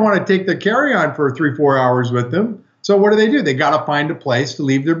clearly don't want to take the carry-on for 3-4 hours with them. So what do? They got to find a place to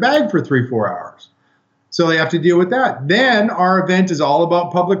leave their bag for 3-4 hours. So they have to deal with that. Then our event is all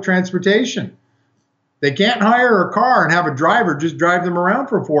about public transportation. They can't hire a car and have a driver just drive them around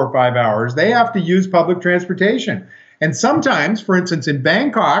for 4 or 5 hours. They have to use public transportation. And sometimes, for instance, in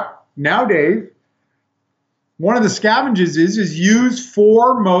Bangkok, nowadays, one of the scavengers is use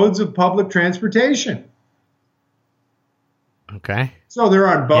 4 modes of public transportation. Okay. So they're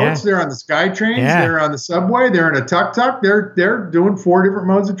on boats, they're on the SkyTrains, they're on the subway, they're in a tuk-tuk, they're doing 4 different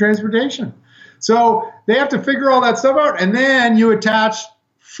modes of transportation. So they have to figure all that stuff out, and then you attach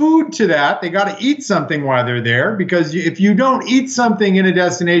food to that. They got to eat something while they're there, because if you don't eat something in a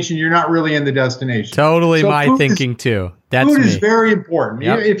destination, you're not really in the destination. Totally, so my thinking too. Food is very important.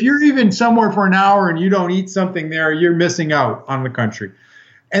 Yep. If you're even somewhere for an hour and you don't eat something there, you're missing out on the country.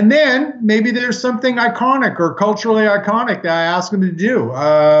 And then maybe there's something iconic or culturally iconic that I ask them to do.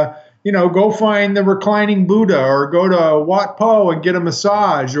 Go find the reclining Buddha, or go to Wat Po and get a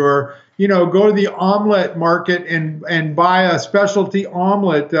massage, or go to the omelet market and buy a specialty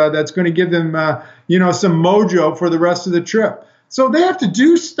omelet that's going to give them, some mojo for the rest of the trip. So they have to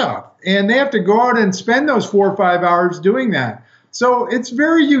do stuff, and they have to go out and spend those 4 or 5 hours doing that. So it's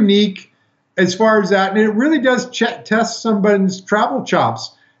very unique as far as that, and it really does test somebody's travel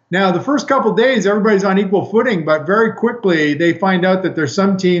chops. Now, the first couple of days, everybody's on equal footing, but very quickly they find out that there's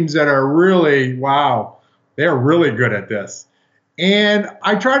some teams that are really, wow, they're really good at this. And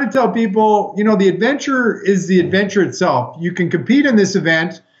I try to tell people, the adventure is the adventure itself. You can compete in this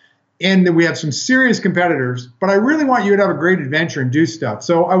event, and we have some serious competitors, but I really want you to have a great adventure and do stuff.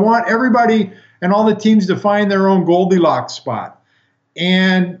 So I want everybody and all the teams to find their own Goldilocks spot.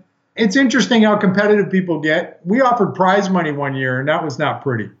 And it's interesting how competitive people get. We offered prize money one year, and that was not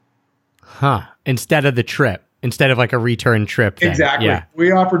pretty. Huh. Instead of the trip, instead of like a return trip. Then. Exactly. Yeah.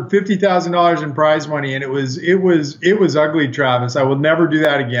 We offered $50,000 in prize money, and it was ugly, Travis. I will never do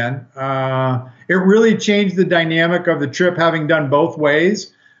that again. It really changed the dynamic of the trip, having done both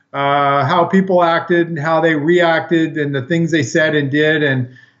ways. How people acted and how they reacted and the things they said and did.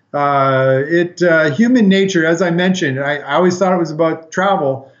 And human nature, as I mentioned, I always thought it was about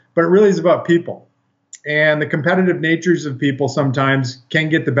travel, but it really is about people. And the competitive natures of people sometimes can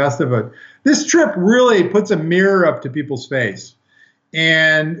get the best of it. This trip really puts a mirror up to people's face.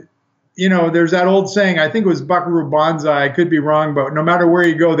 And, there's that old saying, I think it was Buckaroo Banzai, I could be wrong, but no matter where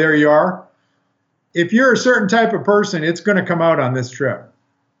you go, there you are. If you're a certain type of person, it's going to come out on this trip,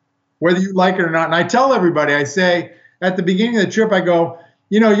 whether you like it or not. And I tell everybody, I say at the beginning of the trip, I go,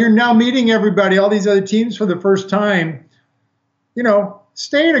 you're now meeting everybody, all these other teams for the first time,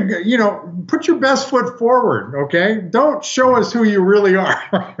 put your best foot forward, okay? Don't show us who you really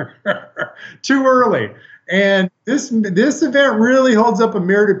are too early. And this event really holds up a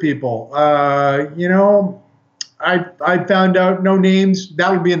mirror to people. I found out, no names,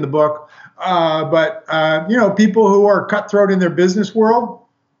 that would be in the book, but people who are cutthroat in their business world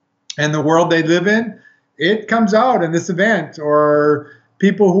and the world they live in, it comes out in this event. Or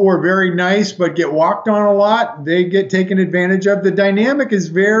people who are very nice but get walked on a lot, they get taken advantage of. The dynamic is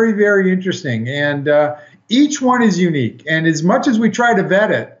very, very interesting, and each one is unique. And as much as we try to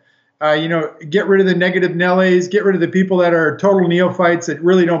vet it, get rid of the negative Nellies, get rid of the people that are total neophytes that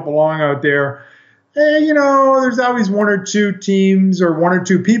really don't belong out there. There's always one or two teams or one or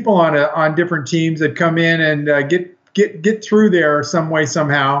two people on different teams that come in and get through there some way,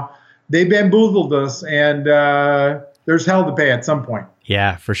 somehow. They bamboozled us, and there's hell to pay at some point.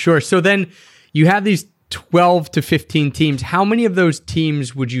 Yeah, for sure. So then you have these 12 to 15 teams. How many of those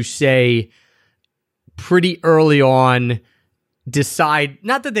teams would you say pretty early on decide,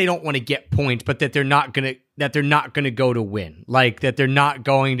 not that they don't want to get points, but that they're not going to go to win, like that they're not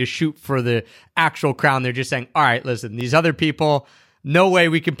going to shoot for the actual crown? They're just saying, all right, listen, these other people, no way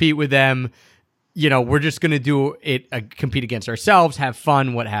we compete with them. We're just going to do it, compete against ourselves, have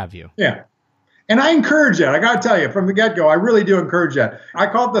fun, what have you. Yeah. And I encourage that. I got to tell you, from the get-go, I really do encourage that. I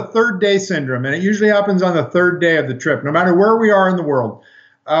call it the third day syndrome, and it usually happens on the third day of the trip, no matter where we are in the world.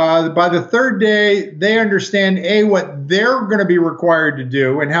 By the third day, they understand, what they're going to be required to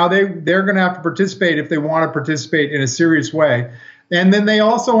do and how they're going to have to participate if they want to participate in a serious way. And then they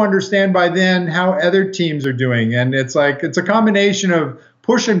also understand by then how other teams are doing. And it's a combination of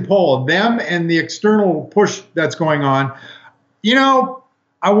push and pull, them and the external push that's going on.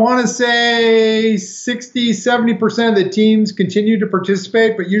 I want to say 60, 70% of the teams continue to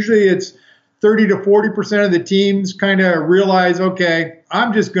participate, but usually it's 30 to 40% of the teams kind of realize, okay,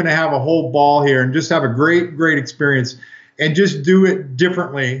 I'm just going to have a whole ball here and just have a great, great experience and just do it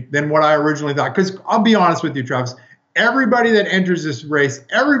differently than what I originally thought. Because I'll be honest with you, Travis, everybody that enters this race,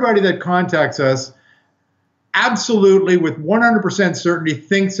 everybody that contacts us, absolutely, with 100% certainty,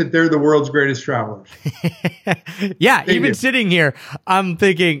 thinks that they're the world's greatest travelers. Yeah, even sitting here, I'm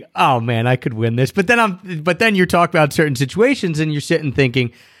thinking, oh man, I could win this. But then you're talking about certain situations, and you're sitting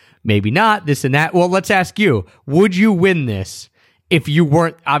thinking, maybe not, this and that. Well, let's ask you: would you win this if you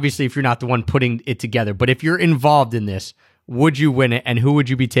weren't? Obviously, if you're not the one putting it together, but if you're involved in this, would you win it? And who would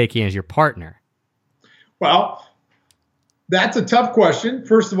you be taking as your partner? Well, that's a tough question.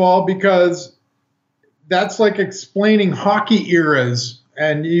 First of all, because that's like explaining hockey eras.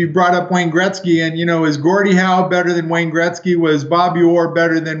 And you brought up Wayne Gretzky, and, is Gordie Howe better than Wayne Gretzky? Was Bobby Orr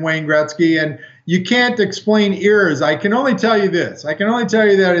better than Wayne Gretzky? And you can't explain eras. I can only tell you this. I can only tell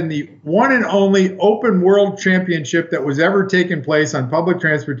you that in the one and only open world championship that was ever taken place on public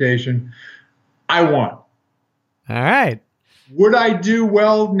transportation, I won. All right. Would I do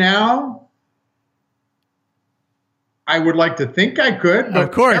well now? I would like to think I could, but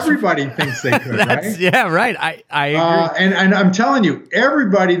of course. Everybody thinks they could, right? Yeah, right. I agree. And I'm telling you,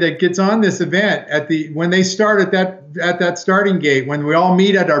 everybody that gets on this event when they start at that starting gate, when we all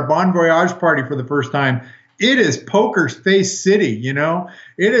meet at our Bon Voyage party for the first time, it is poker face city, you know.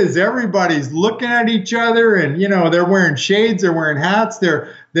 It is everybody's looking at each other, and you know they're wearing shades, they're wearing hats,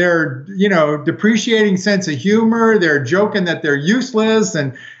 they're depreciating sense of humor, they're joking that they're useless,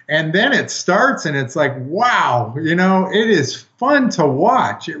 and then it starts, and it's like, wow, you know, it is fun to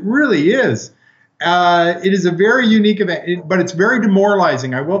watch. It really is. It is a very unique event, but it's very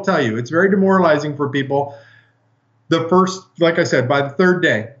demoralizing. I will tell you, it's very demoralizing for people. The first, like I said, by the third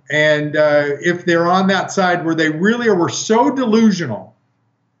day. And if they're on that side where they really were so delusional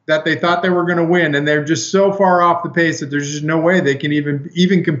that they thought they were going to win, and they're just so far off the pace that there's just no way they can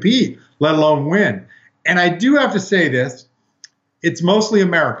even compete, let alone win. And I do have to say this, it's mostly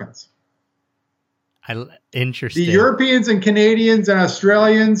Americans. Interesting. The Europeans and Canadians and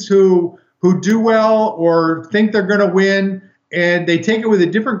Australians who do well or think they're going to win, and they take it with a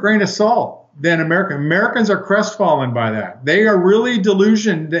different grain of salt than Americans are crestfallen by that. They are really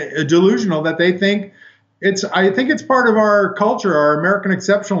delusional that they think I think it's part of our culture, our American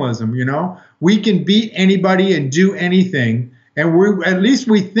exceptionalism, you know. We can beat anybody and do anything, and at least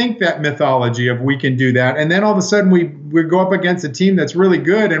we think that mythology of we can do that. And then all of a sudden we go up against a team that's really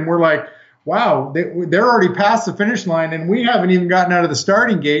good, and we're like, wow, they're already past the finish line, and we haven't even gotten out of the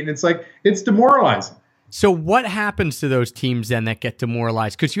starting gate, and it's like, it's demoralizing. So what happens to those teams then that get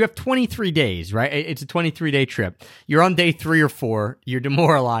demoralized? Because you have 23 days, right? It's a 23-day trip. You're on day 3 or 4. You're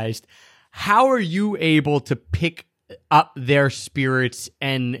demoralized. How are you able to pick up their spirits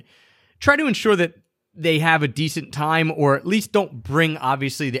and try to ensure that they have a decent time, or at least don't bring,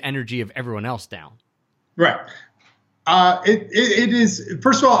 obviously, the energy of everyone else down? Right. It is,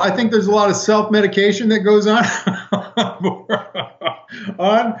 first of all, I think there's a lot of self-medication that goes on.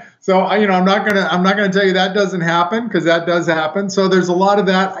 So I'm not gonna tell you that doesn't happen, because that does happen. So there's a lot of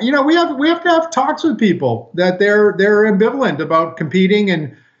that. You know, we have to have talks with people that they're ambivalent about competing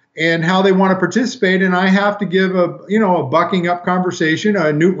and how they want to participate, and I have to give a bucking up conversation, a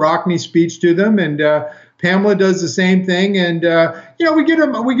Knute Rockne speech to them, and Pamela does the same thing, and we get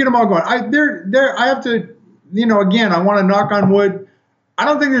them all going. I have to. Again, I want to knock on wood. I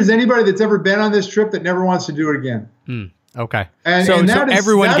don't think there's anybody that's ever been on this trip that never wants to do it again. Okay. So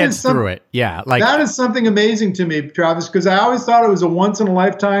everyone gets through it. Yeah. That is something amazing to me, Travis, because I always thought it was a once in a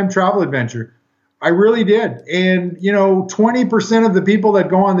lifetime travel adventure. I really did. And, 20% of the people that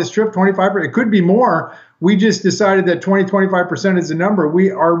go on this trip, 25%, it could be more. We just decided that 25% is the number.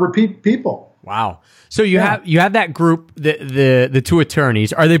 We are repeat people. Wow. So you have that group, the 2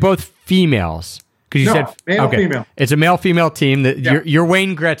 attorneys. Are they both females? Because you said male-female. It's a male-female team. You're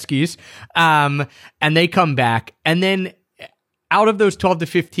Wayne Gretzky's, and they come back. And then out of those 12 to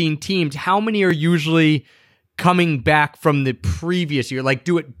 15 teams, how many are usually coming back from the previous year? Like,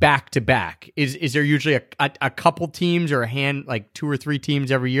 do it back to back? Is there usually a couple teams or 2 or 3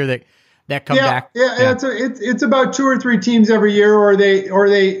 teams every year that come back? Yeah. It's about 2 or 3 teams every year, or they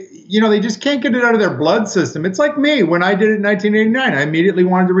they just can't get it out of their blood system. It's like me when I did it in 1989. I immediately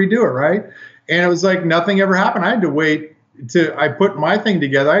wanted to redo it, right? And it was like nothing ever happened. I had to wait I put my thing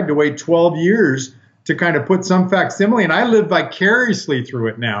together. I had to wait 12 years to kind of put some facsimile, and I live vicariously through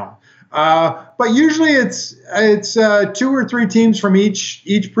it now. But usually it's 2 or 3 teams from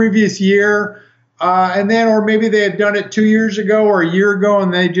each previous year, and then, or maybe they have done it 2 years ago or a year ago,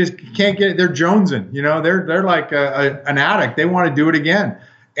 and they just can't get it. They're jonesing, they're like an addict. They want to do it again.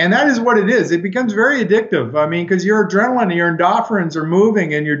 And that is what it is. It becomes very addictive. I mean, because your adrenaline and your endorphins are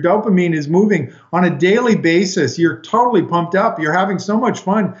moving and your dopamine is moving on a daily basis. You're totally pumped up. You're having so much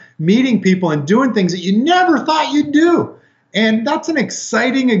fun meeting people and doing things that you never thought you'd do. And that's an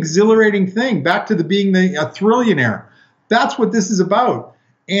exciting, exhilarating thing. Back to being a thrillionaire. That's what this is about.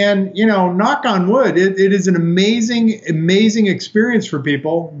 And, knock on wood, it is an amazing, amazing experience for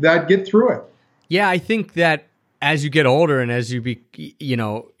people that get through it. Yeah, I think that as you get older and as you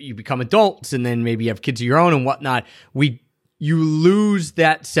become adults, and then maybe you have kids of your own and whatnot, you lose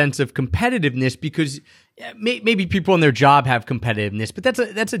that sense of competitiveness, because maybe people in their job have competitiveness, but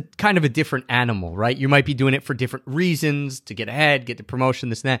that's a kind of a different animal, right? You might be doing it for different reasons, to get ahead, get the promotion,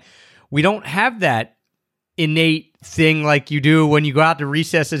 this and that. We don't have that innate thing like you do when you go out to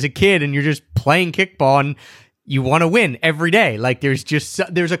recess as a kid and you're just playing kickball and you want to win every day. Like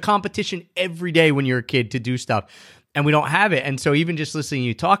there's a competition every day when you're a kid to do stuff, and we don't have it. And so even just listening to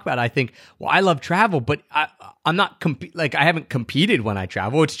you talk about it, I think, well, I love travel, but I'm not I haven't competed when I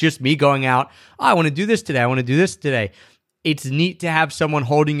travel. It's just me going out. Oh, I want to do this today. I want to do this today. it's neat to have someone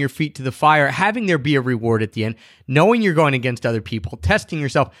holding your feet to the fire, having there be a reward at the end, knowing you're going against other people, testing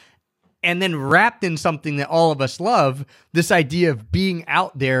yourself, and then wrapped in something that all of us love, this idea of being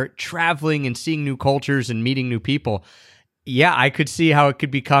out there, traveling and seeing new cultures and meeting new people. Yeah, I could see how it could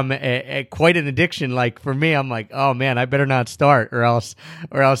become quite an addiction. Like for me, I'm like, oh man, I better not start, or else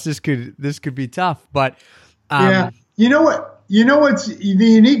this could be tough. But yeah, you know what's the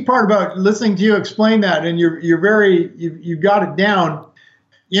unique part about listening to you explain that, and you've got it down.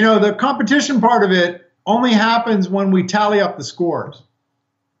 You know, the competition part of it only happens when we tally up the scores.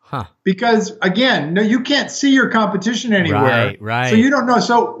 Huh. Because again, no, you can't see your competition anywhere. Right. So you don't know.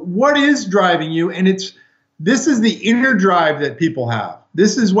 So what is driving you? And this is the inner drive that people have.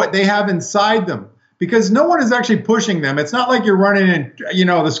 This is what they have inside them, because no one is actually pushing them. It's not like you're running and,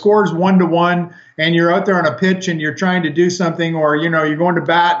 the score's 1-1 and you're out there on a pitch and you're trying to do something, or, you're going to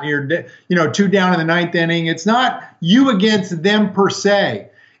bat and you're, 2 down in the 9th inning. It's not you against them per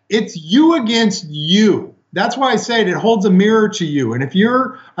se. It's you against you. That's why I say it holds a mirror to you. And if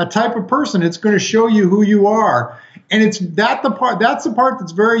you're a type of person, it's going to show you who you are. And that's the part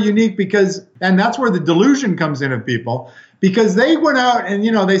that's very unique, and that's where the delusion comes in of people, because they went out and,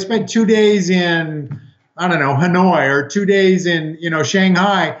 they spent 2 days in, I don't know, Hanoi, or 2 days in,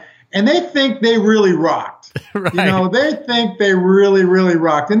 Shanghai, and they think they really rocked. Right. They think they really, really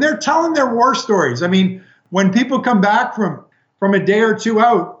rocked. And they're telling their war stories. I mean, when people come back from a day or two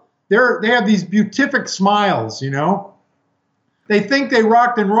out, they have these beatific smiles, They think they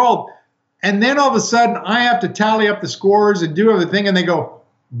rocked and rolled. And then all of a sudden, I have to tally up the scores and do everything, and they go,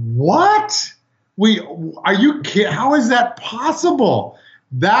 "What? How is that possible?"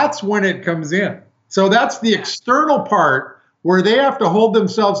 That's when it comes in. So that's the external part where they have to hold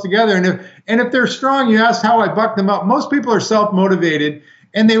themselves together. And if they're strong, you ask how I buck them up. Most people are self-motivated,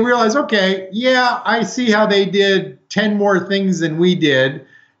 and they realize, okay, yeah, I see how they did 10 more things than we did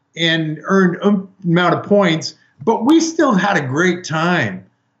and earned amount of points, but we still had a great time.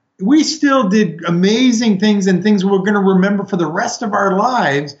 We still did amazing things and things we're going to remember for the rest of our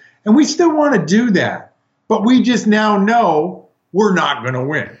lives, and we still want to do that. But we just now know we're not going to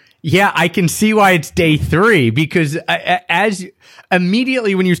win. Yeah, I can see why it's day 3, because as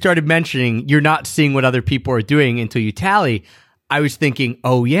immediately when you started mentioning you're not seeing what other people are doing until you tally, I was thinking,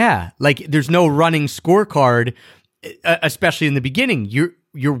 oh yeah, like there's no running scorecard, especially in the beginning.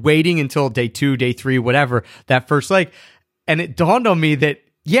 You're waiting until day 2, day 3, whatever, that first leg. And it dawned on me that,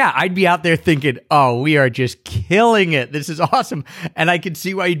 yeah, I'd be out there thinking, oh, we are just killing it. This is awesome. And I can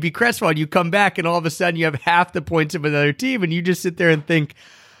see why you'd be crestfallen. You come back and all of a sudden you have half the points of another team, and you just sit there and think,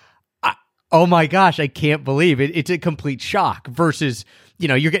 oh my gosh, I can't believe it. It's a complete shock versus,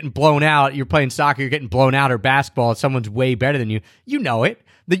 you're getting blown out. You're playing soccer, you're getting blown out, or basketball. Someone's way better than you. You know it.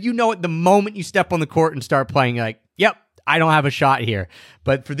 The moment you step on the court and start playing, you're like, yep, I don't have a shot here.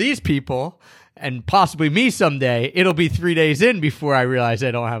 But for these people, and possibly me someday, it'll be 3 days in before I realize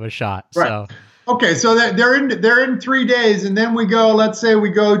I don't have a shot. Right. So, okay, so they're in 3 days, and then we go. Let's say we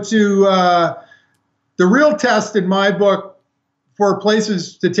go to the real test in my book for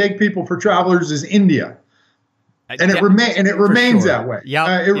places to take people, for travelers, is India, and it remains that way.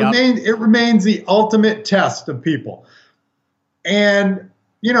 Yeah, it remains the ultimate test of people. And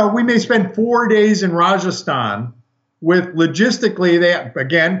we may spend 4 days in Rajasthan. With logistically,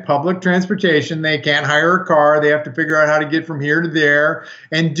 they public transportation. They can't hire a car. They have to figure out how to get from here to there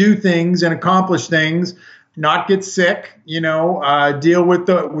and do things and accomplish things, not get sick, deal with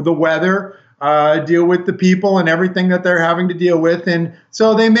the weather, deal with the people and everything that they're having to deal with. And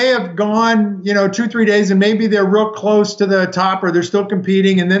so they may have gone, 2-3 days, and maybe they're real close to the top, or they're still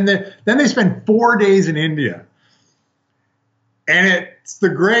competing. And then they spend 4 days in India. And it's the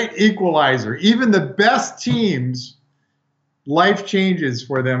great equalizer. Even the best teams, life changes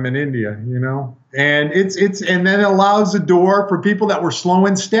for them in India, and and then it allows the door for people that were slow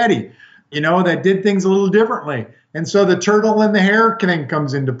and steady, that did things a little differently. And so the turtle and the hare thing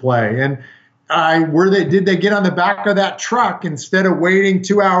comes into play. And did they get on the back of that truck instead of waiting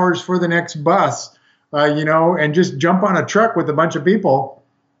 2 hours for the next bus, and just jump on a truck with a bunch of people?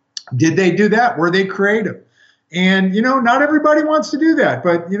 Did they do that? Were they creative? And, not everybody wants to do that.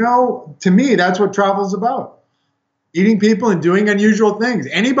 But, to me, that's what travel's about. Eating people and doing unusual things.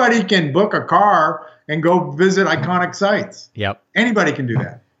 Anybody can book a car and go visit iconic sites. Yep. Anybody can do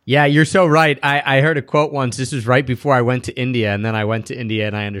that. Yeah, you're so right. I heard a quote once. This was right before I went to India, and then I went to India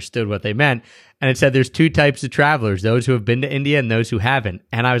and I understood what they meant. And it said there's 2 types of travelers, those who have been to India and those who haven't.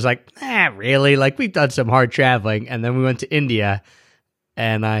 And I was like, really? Like, we've done some hard traveling. And then we went to India,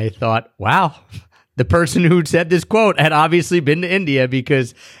 and I thought, wow, the person who said this quote had obviously been to India,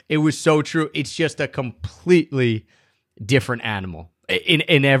 because it was so true. It's just a completely different animal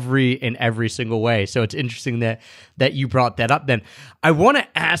in every single way. So it's interesting that you brought that up. Then I want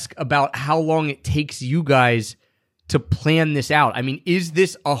to ask about how long it takes you guys to plan this out. I mean, is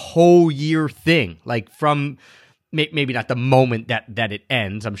this a whole year thing? Like from maybe not the moment that it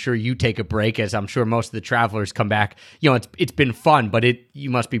ends. I'm sure you take a break, as I'm sure most of the travelers come back. It's been fun, but you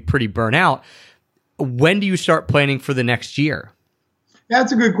must be pretty burnt out. When do you start planning for the next year?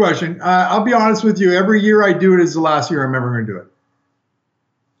 That's a good question. I'll be honest with you. Every year I do it is the last year I'm ever going to do it.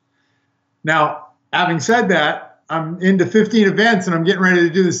 Now, having said that, I'm into 15 events and I'm getting ready to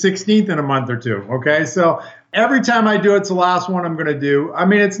do the 16th in a month or two. Okay. So every time I do, it's the last one I'm going to do. I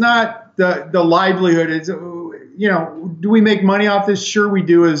mean, it's not the livelihood. It's, do we make money off this? Sure we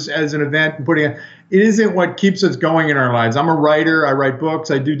do as an event and putting it. It isn't what keeps us going in our lives. I'm a writer. I write books.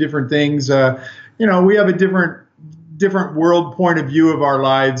 I do different things. We have a different world point of view of our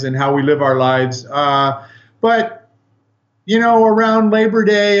lives and how we live our lives. But around Labor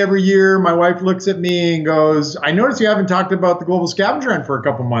Day every year, my wife looks at me and goes, I notice you haven't talked about the global scavenger hunt for a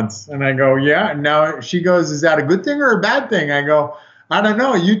couple months. And I go, yeah. And now she goes, is that a good thing or a bad thing? I go, I don't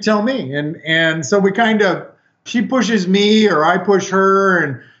know. You tell me. And so she pushes me or I push her.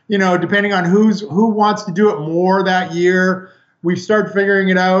 And, depending on who wants to do it more that year, we start figuring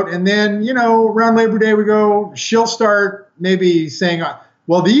it out. And then, around Labor Day, she'll start maybe saying,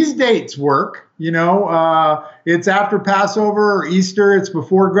 well, these dates work. It's after Passover or Easter. It's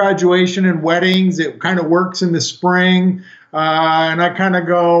before graduation and weddings. It kind of works in the spring. And I kind of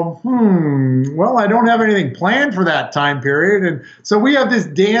go, well, I don't have anything planned for that time period. And so we have this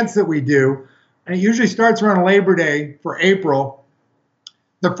dance that we do, and it usually starts around Labor Day for April.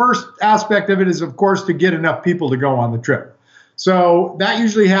 The first aspect of it is, of course, to get enough people to go on the trip. So that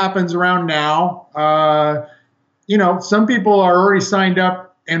usually happens around now. Some people are already signed up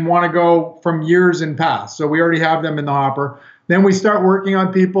and want to go from years in past. So we already have them in the hopper. Then we start working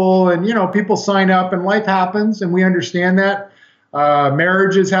on people and, people sign up and life happens and we understand that.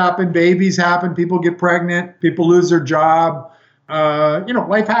 Marriages happen, babies happen, people get pregnant, people lose their job.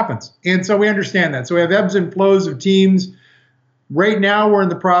 Life happens. And so we understand that. So we have ebbs and flows of teams. Right now we're in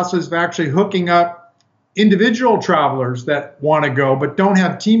the process of actually hooking up individual travelers that want to go but don't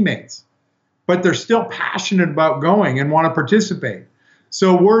have teammates, but they're still passionate about going and want to participate.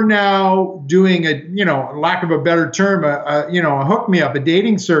 So we're now doing lack of a better term, a hook me up, a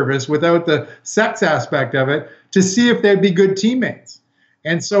dating service without the sex aspect of it to see if they'd be good teammates.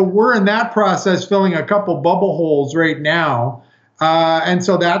 And so we're in that process, filling a couple bubble holes right now. And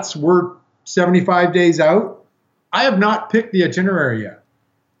so we're 75 days out. I have not picked the itinerary yet.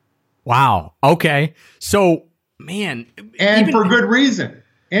 Wow. Okay. So, man. And for good reason.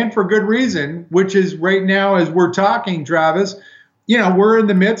 Which is right now as we're talking, Travis, we're in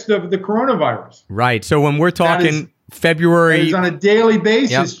the midst of the coronavirus. Right. So when we're talking February. It's on a daily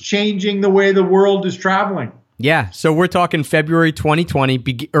basis changing the way the world is traveling. Yeah. So we're talking February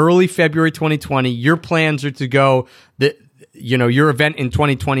 2020, early February 2020. Your plans are to go, your event in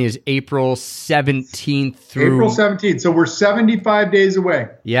 2020 is April 17th through. April 17th. So we're 75 days away.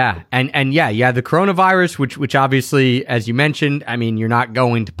 Yeah. And the coronavirus, which obviously, as you mentioned, I mean, you're not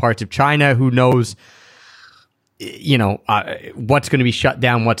going to parts of China. Who knows? What's going to be shut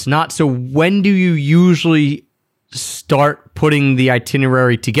down, what's not. So when do you usually start putting the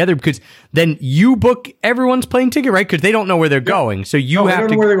itinerary together? Because then you book everyone's plane ticket, right? Because they don't know where they're going. So you have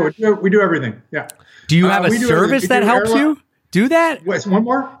to. Where they're going. We do everything. Yeah. Do you have a service that helps you do that? Wait, one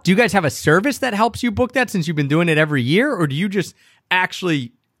more? Do you guys have a service that helps you book that since you've been doing it every year? Or do you just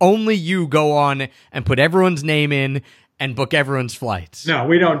actually only you go on and put everyone's name in and book everyone's flights? No,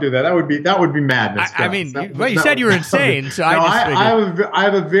 we don't do that. That would be madness. You said you were insane, so I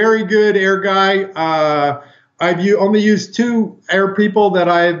have a very good air guy. I've only used two air people that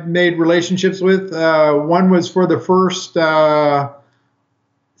I've made relationships with. One was for the first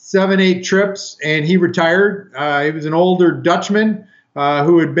 7-8 trips, and he retired. He was an older Dutchman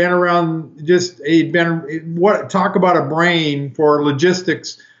who had been around. Talk about a brain for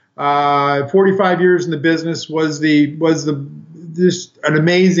logistics. 45 years in the business, was an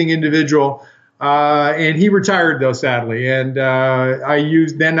amazing individual, and he retired though, sadly. And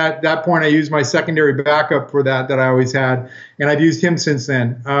at that point I used my secondary backup for that I always had, and I've used him since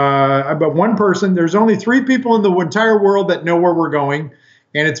then. But one person, there's only 3 people in the entire world that know where we're going,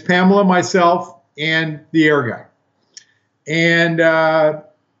 and it's Pamela, myself, and the air guy. And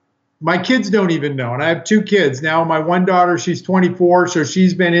my kids don't even know, and I have 2 kids now. My one daughter, she's 24, so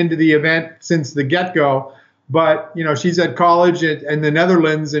she's been into the event since the get-go. But, she's at college in the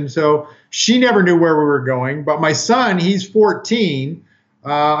Netherlands, and so she never knew where we were going. But my son, he's 14.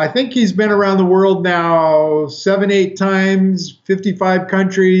 I think he's been around the world now 7, 8 times, 55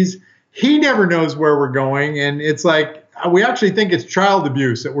 countries. He never knows where we're going. And it's like, we actually think it's child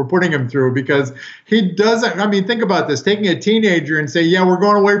abuse that we're putting him through, because he doesn't. I mean, think about this, taking a teenager and say, yeah, we're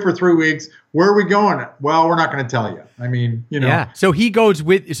going away for 3 weeks. Where are we going? Well, we're not going to tell you. I mean, you know. Yeah. So he goes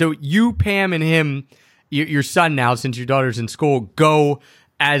with, so you, Pam, and him, your son now, since your daughter's in school, go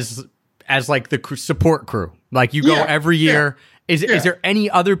as like the support crew. Like you go every year. Is there any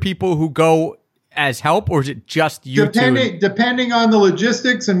other people who go as help, or is it just you two? Depending on the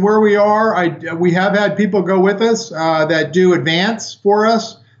logistics and where we are, we have had people go with us that do advance for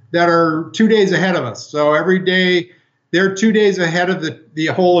us that are 2 days ahead of us. So every day they're 2 days ahead of the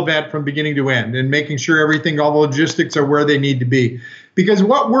whole event from beginning to end, and making sure all the logistics are where they need to be. Because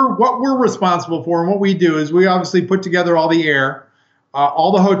what we're responsible for and what we do is we obviously put together all the air,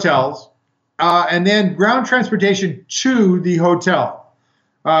 all the hotels, and then ground transportation to the hotel.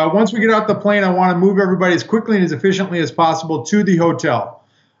 Once we get off the plane, I want to move everybody as quickly and as efficiently as possible to the hotel.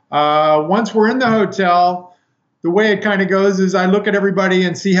 Once we're in the hotel, the way it kind of goes is I look at everybody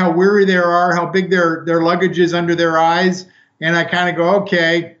and see how weary they are, how big their luggage is under their eyes, and I kind of go,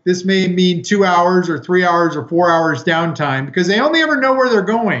 okay, this may mean 2 hours or 3 hours or 4 hours downtime, because they only ever know where they're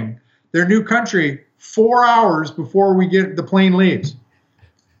going, their new country, 4 hours before the plane leaves.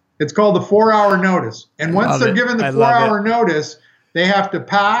 It's called the 4-hour notice. And once they're given the 4-hour notice, they have to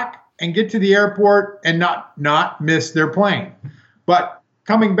pack and get to the airport and not miss their plane. But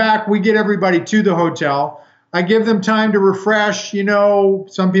coming back, we get everybody to the hotel. I give them time to refresh. You know,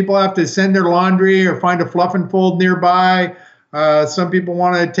 some people have to send their laundry or find a fluff and fold nearby. Some people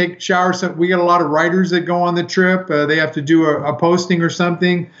want to take showers. So we get a lot of writers that go on the trip. They have to do a posting or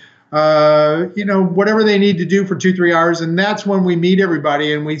something. Whatever they need to do for 2-3 hours. And that's when we meet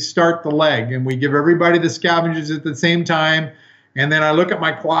everybody and we start the leg, and we give everybody the scavengers at the same time. And then I look at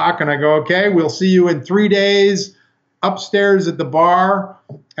my clock and I go, okay, we'll see you in 3 days upstairs at the bar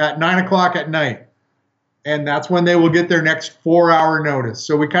at 9 o'clock at night. And that's when they will get their next 4-hour notice.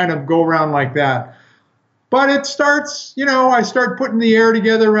 So we kind of go around like that. But it starts, I start putting the air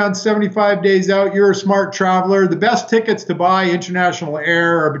together around 75 days out. You're a smart traveler. The best tickets to buy international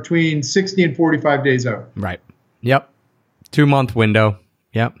air are between 60 and 45 days out. Right. Yep. 2-month window.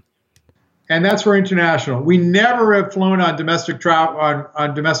 Yep. And that's for international. We never have flown on domestic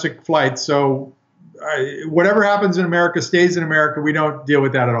on domestic flights. So whatever happens in America stays in America. We don't deal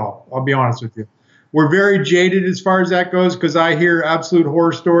with that at all. I'll be honest with you. We're very jaded as far as that goes, because I hear absolute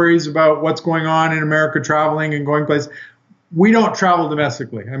horror stories about what's going on in America traveling and going places. We don't travel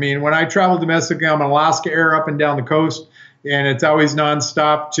domestically. I mean, when I travel domestically, I'm on Alaska Air up and down the coast, and it's always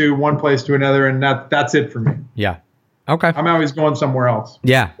nonstop to one place to another, and that's it for me. Yeah. Okay. I'm always going somewhere else.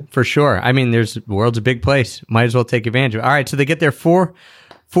 Yeah, for sure. I mean, the world's a big place. Might as well take advantage of it. All right, so they get their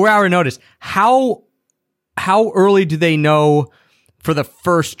 4-hour notice. How early do they know for the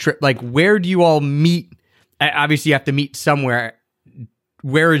first trip? Like, where do you all meet? Obviously, you have to meet somewhere.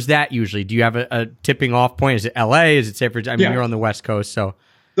 Where is that usually? Do you have a tipping off point? Is it LA? Is it San Francisco? I mean, you're on the West Coast, so.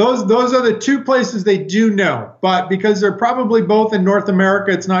 Those are the two places they do know. But because they're probably both in North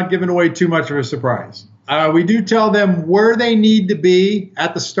America, it's not giving away too much of a surprise. We do tell them where they need to be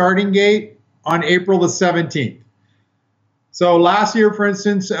at the starting gate on April the 17th. So last year, for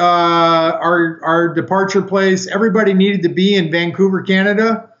instance, our departure place, everybody needed to be in Vancouver,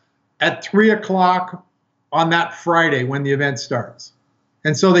 Canada at 3 o'clock on that Friday when the event starts.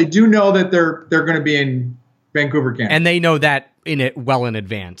 And so they do know that they're going to be in Vancouver, Canada. And they know that well in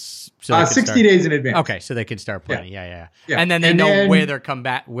advance. So 60 days in advance. Okay, so they can start planning. Yeah. And then they know where they're going to come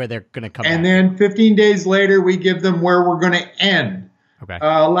back. And then 15 days later, we give them where we're going to end. Okay.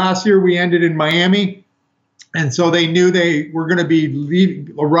 Last year, we ended in Miami. And so they knew they were going to be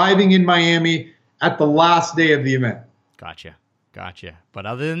arriving in Miami at the last day of the event. Gotcha. But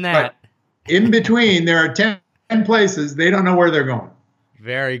other than that, in between, there are 10 places. They don't know where they're going.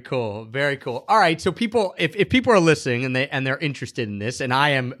 Very cool. All right, so people, if people are listening and they're interested in this, and I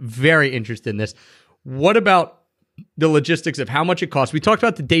am very interested in this, what about the logistics of how much it costs? We talked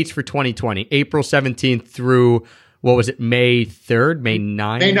about the dates for 2020, April 17th through, what was it, May 3rd, May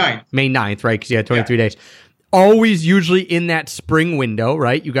 9th? May 9th, right? Because you had 23 days. Always usually in that spring window,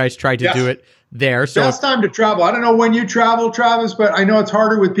 right? You guys tried to do it there. So best time to travel. I don't know when you travel, Travis, but I know it's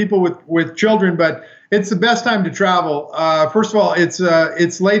harder with people with children, but it's the best time to travel. First of all,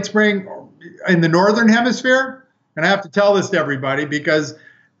 it's late spring in the northern hemisphere, and I have to tell this to everybody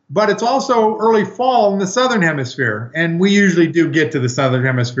but it's also early fall in the southern hemisphere, and we usually do get to the southern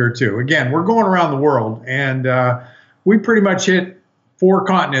hemisphere too. Again, we're going around the world, and we pretty much hit 4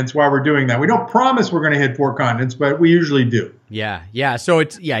 continents while we're doing that. We don't promise we're going to hit 4 continents, but we usually do. Yeah. So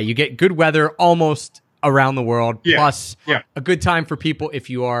you get good weather almost around the world, plus a good time for people if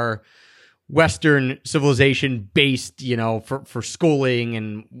you are Western civilization based, for schooling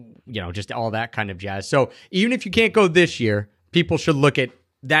and, just all that kind of jazz. So even if you can't go this year, people should look at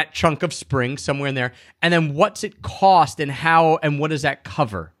that chunk of spring somewhere in there. And then what's it cost and how, and what does that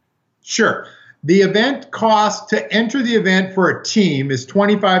cover? Sure. The event cost to enter the event for a team is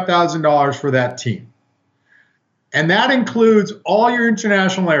 $25,000 for that team. And that includes all your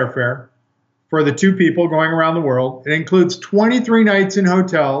international airfare for the 2 people going around the world. It includes 23 nights in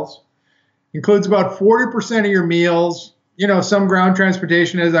hotels, includes about 40% of your meals, some ground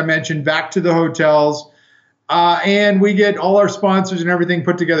transportation, as I mentioned, back to the hotels. And we get all our sponsors and everything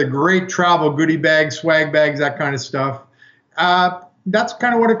put together, great travel, goodie bags, swag bags, that kind of stuff. That's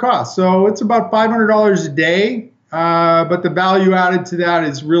kind of what it costs. So it's about $500 a day, but the value added to that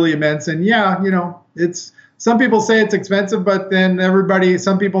is really immense. And it's some people say it's expensive, but then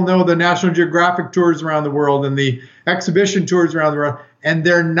some people know the National Geographic tours around the world and the exhibition tours around the world, and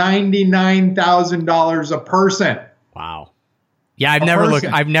they're $99,000 a person. Wow. Yeah, I've never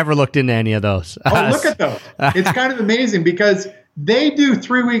looked into any of those. Oh, look at those. It's kind of amazing because they do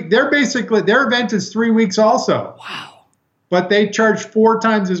 3 weeks. Their event is 3 weeks also. Wow. But they charge 4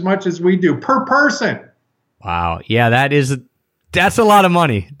 times as much as we do per person. Wow. Yeah, that's a lot of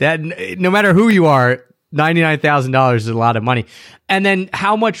money. That no matter who you are, $99,000 is a lot of money. And then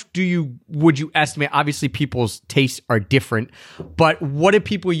how much would you estimate? Obviously, people's tastes are different, but what do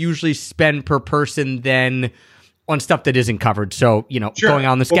people usually spend per person then on stuff that isn't covered? So, Sure. Going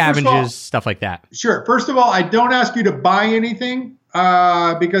on the scavengers, stuff like that. Sure. First of all, I don't ask you to buy anything.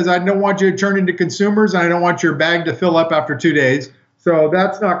 Because I don't want you to turn into consumers, and I don't want your bag to fill up after 2 days. So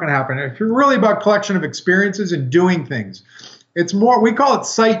that's not going to happen. If you're really about collection of experiences and doing things, it's more, we call it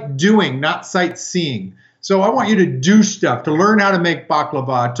sight doing, not sightseeing. So I want you to do stuff, to learn how to make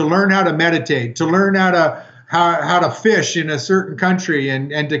baklava, to learn how to meditate, to learn how to fish in a certain country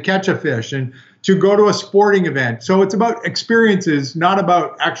and to catch a fish, and to go to a sporting event. So it's about experiences, not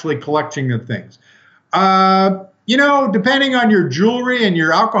about actually collecting the things. Depending on your jewelry and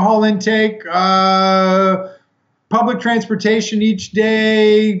your alcohol intake, public transportation each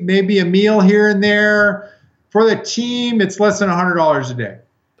day, maybe a meal here and there. For the team, it's less than $100 a day.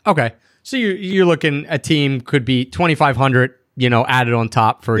 Okay. So you're looking, a team could be $2,500, added on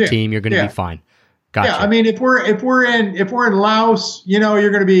top for a team. You're going to be fine. Gotcha. Yeah, I mean, if we're in Laos, you're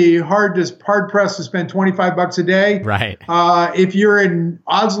going to be hard pressed to spend $25 a day. Right. If you're in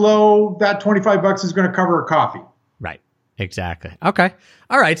Oslo, that $25 is going to cover a coffee. Right. Exactly. Okay.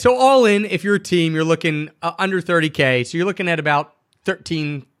 All right. So all in, if you're a team, you're looking under 30K. So you're looking at about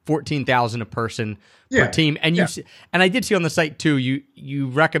 14,000 a person per team. And and I did see on the site too, you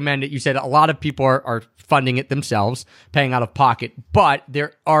recommend it. You said a lot of people are funding it themselves, paying out of pocket, but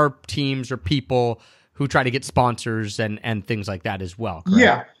there are teams or people who try to get sponsors and things like that as well. Correct?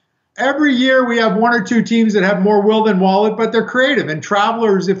 Yeah. Every year we have 1 or 2 teams that have more will than wallet, but they're creative. And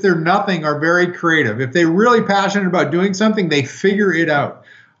travelers, if they're nothing, are very creative. If they're really passionate about doing something, they figure it out.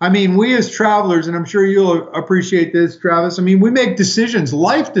 I mean, we as travelers, and I'm sure you'll appreciate this, Travis, we make decisions,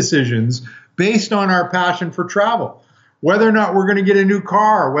 life decisions, based on our passion for travel. Whether or not we're going to get a new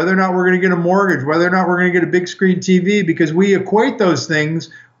car, whether or not we're going to get a mortgage, whether or not we're going to get a big screen TV, because we equate those things.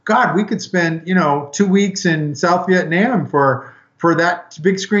 God, we could spend, 2 weeks in South Vietnam for that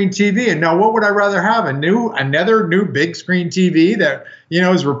big screen TV. And now what would I rather have? Another new big screen TV that,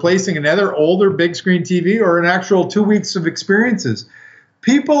 is replacing another older big screen TV, or an actual 2 weeks of experiences?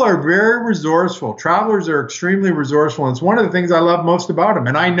 People are very resourceful. Travelers are extremely resourceful. And it's one of the things I love most about them.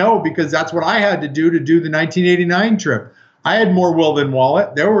 And I know because that's what I had to do the 1989 trip. I had more will than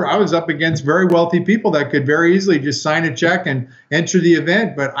wallet. I was up against very wealthy people that could very easily just sign a check and enter the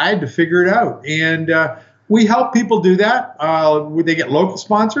event, but I had to figure it out. And we help people do that. They get local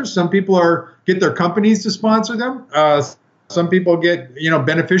sponsors. Some people get their companies to sponsor them. Some people get,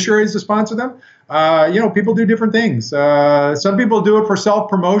 beneficiaries to sponsor them. People do different things. Some people do it for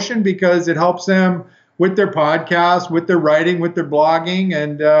self-promotion because it helps them with their podcast, with their writing, with their blogging.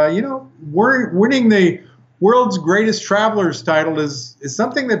 And, we're winning the world's greatest travelers title is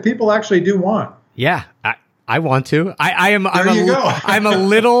something that people actually do want. Yeah, I want to. I'm a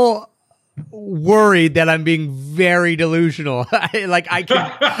little worried that I'm being very delusional.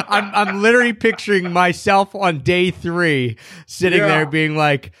 I'm literally picturing myself on day 3 sitting there being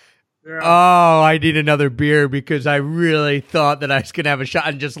like, oh, I need another beer because I really thought that I was going to have a shot,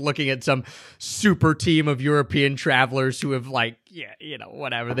 and just looking at some super team of European travelers who have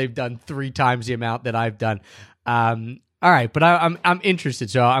whatever. They've done 3 times the amount that I've done. All right, but I'm interested,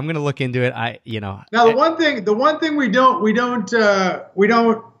 so I'm gonna look into it. Now the one thing we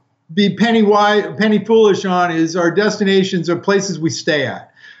don't be penny foolish on is our destinations or places we stay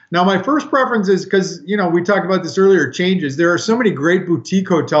at. Now my first preference is, because we talked about this earlier, changes. There are so many great boutique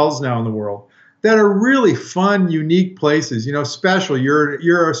hotels now in the world that are really fun, unique places. Special.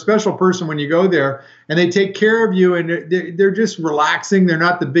 You're a special person when you go there, and they take care of you, and they're just relaxing. They're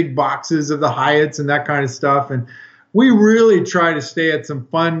not the big boxes of the Hyatts and that kind of stuff. And we really try to stay at some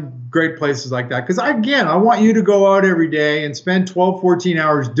fun, great places like that. Because I want you to go out every day and spend 12, 14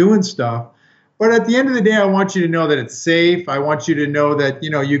 hours doing stuff. But at the end of the day, I want you to know that it's safe. I want you to know that,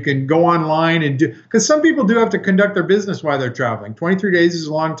 you can go online and do, because some people do have to conduct their business while they're traveling. 23 days is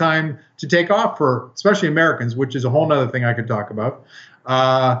a long time to take off for, especially Americans, which is a whole nother thing I could talk about.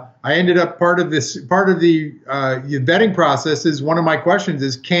 I ended up part of the vetting process is one of my questions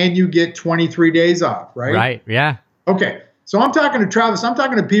is, can you get 23 days off, right? Right, yeah. Okay, so I'm talking to Travis. I'm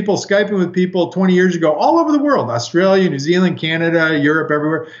talking to people, Skyping with people 20 years ago, all over the world, Australia, New Zealand, Canada, Europe,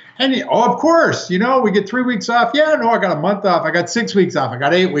 everywhere. And of course, we get 3 weeks off. Yeah, no, I got a month off. I got 6 weeks off. I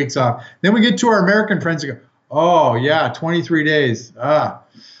got 8 weeks off. Then we get to our American friends and go, oh, yeah, 23 days.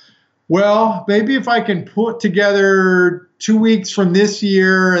 Well, maybe if I can put together 2 weeks from this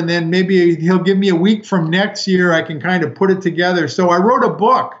year, and then maybe he'll give me a week from next year, I can kind of put it together. So I wrote a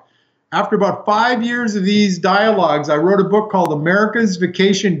book. After about 5 years of these dialogues, I wrote a book called America's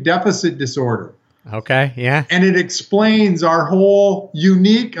Vacation Deficit Disorder. Okay, yeah. And it explains our whole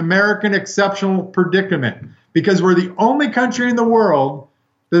unique American exceptional predicament, because we're the only country in the world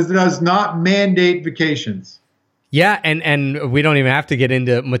that does not mandate vacations. Yeah, and we don't even have to get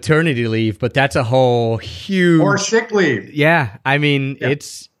into maternity leave, but that's a whole huge... Or sick leave. Yeah, I mean,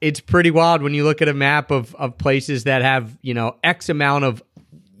 it's pretty wild when you look at a map of places that have, X amount of,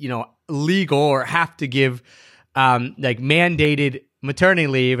 legal or have to give mandated maternity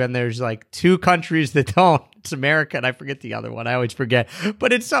leave, and there's like 2 countries that don't. It's America, and I forget the other one. I always forget,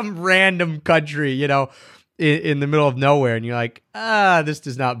 but it's some random country, in the middle of nowhere, and you're like, this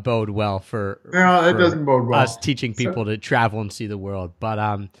does not bode well for doesn't bode well. Us teaching people to travel and see the world. But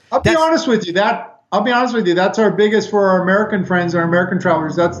I'll be honest with you. That's our biggest, for our American friends, our American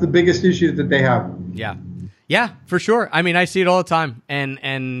travelers. That's the biggest issue that they have. Yeah, for sure. I mean, I see it all the time,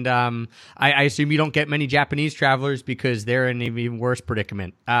 and I assume you don't get many Japanese travelers because they're in an even worse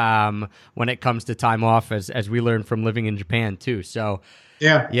predicament when it comes to time off, as we learned from living in Japan too. So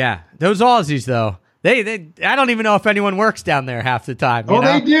yeah, those Aussies though. They I don't even know if anyone works down there half the time.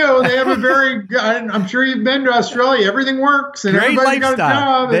 They do. They have a very good, I'm sure you've been to Australia. Everything works and great everybody's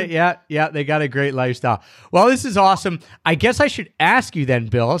lifestyle. got a job. They got a great lifestyle. Well, this is awesome. I guess I should ask you then,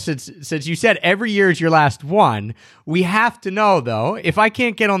 Bill, since you said every year is your last one, we have to know though, if I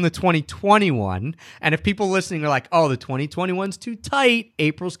can't get on the 2021, and if people listening are like, oh, the 2021's too tight,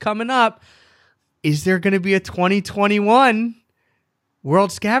 April's coming up, is there going to be a 2021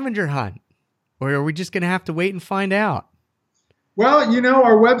 World Scavenger Hunt? Or are we just going to have to wait and find out? Well,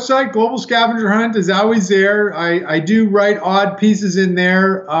 our website, Global Scavenger Hunt, is always there. I do write odd pieces in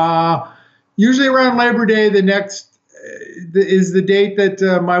there. Usually around Labor Day, the next is the date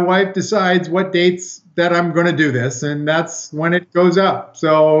that my wife decides what dates that I'm going to do this. And that's when it goes up.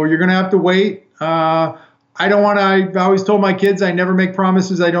 So you're going to have to wait. I've always told my kids I never make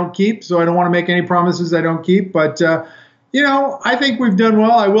promises I don't keep. So I don't want to make any promises I don't keep. But, I think we've done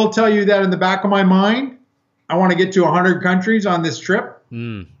well. I will tell you that in the back of my mind, I want to get to 100 countries on this trip.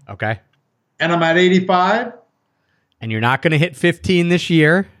 Okay. And I'm at 85. And you're not going to hit 15 this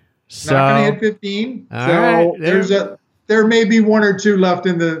year. So not going to hit 15. So right. There may be 1 or 2 left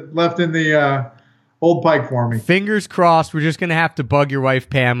in the old pike for me. Fingers crossed. We're just going to have to bug your wife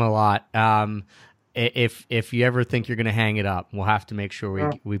Pam a lot. If you ever think you're going to hang it up, we'll have to make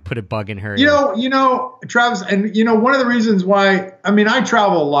sure we put a bug in her. Travis, and one of the reasons why, I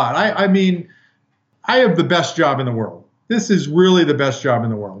travel a lot. I have the best job in the world. This is really the best job in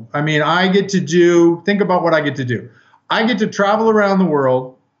the world. I get to think about what I get to do. I get to travel around the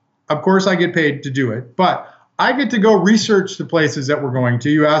world. Of course, I get paid to do it, but I get to go research the places that we're going to.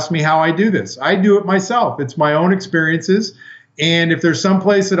 You asked me how I do this. I do it myself. It's my own experiences. And if there's some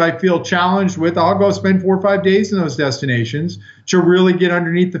place that I feel challenged with, I'll go spend 4 or 5 days in those destinations to really get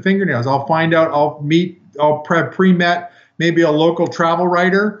underneath the fingernails. I'll find out, I'll pre-met maybe a local travel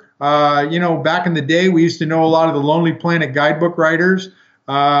writer. Back in the day, we used to know a lot of the Lonely Planet guidebook writers.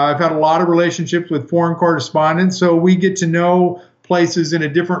 I've had a lot of relationships with foreign correspondents, so we get to know places in a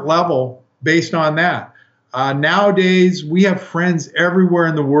different level based on that. Nowadays, we have friends everywhere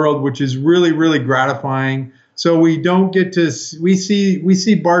in the world, which is really, really gratifying. So we don't get to we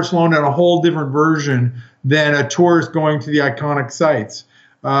see Barcelona in a whole different version than a tourist going to the iconic sites.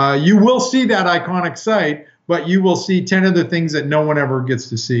 You will see that iconic site, but you will see 10 other things that no one ever gets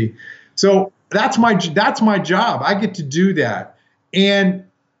to see. So that's my job. I get to do that. And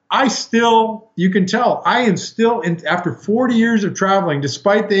you can tell, I am still, after 40 years of traveling,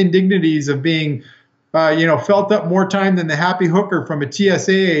 despite the indignities of being, felt up more time than the happy hooker from a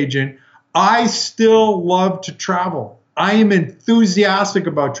TSA agent, I still love to travel. I am enthusiastic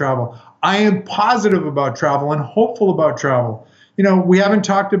about travel. I am positive about travel and hopeful about travel. We haven't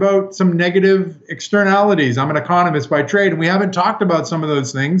talked about some negative externalities. I'm an economist by trade, and we haven't talked about some of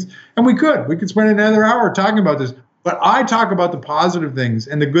those things. And we could spend another hour talking about this. But I talk about the positive things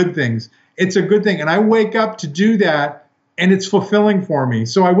and the good things. It's a good thing. And I wake up to do that, and it's fulfilling for me.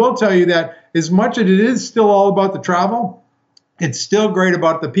 So I will tell you that as much as it is still all about the travel, it's still great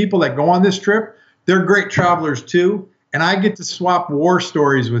about the people that go on this trip. They're great travelers too. And I get to swap war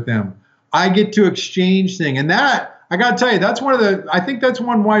stories with them. I get to exchange things. And that, I got to tell you, I think that's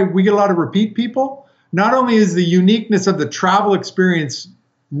one why we get a lot of repeat people. Not only is the uniqueness of the travel experience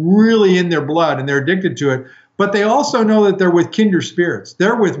really in their blood and they're addicted to it, but they also know that they're with kindred spirits.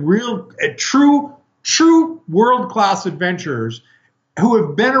 They're with true world-class adventurers who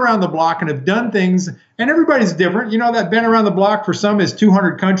have been around the block and have done things, and everybody's different. That been around the block for some is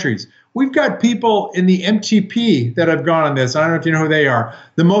 200 countries. We've got people in the MTP that have gone on this. I don't know if you know who they are.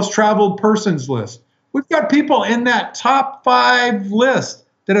 The most traveled persons list. We've got people in that top 5 list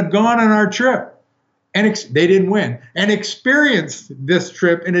that have gone on our trip, and they didn't win, and experienced this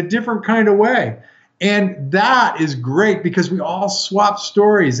trip in a different kind of way. And that is great because we all swap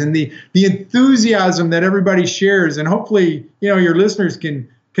stories, and the enthusiasm that everybody shares. And hopefully, your listeners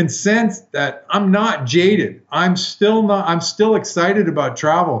can sense that I'm not jaded. I'm still excited about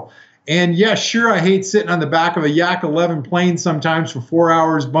travel. And yeah, sure, I hate sitting on the back of a Yak 11 plane sometimes for 4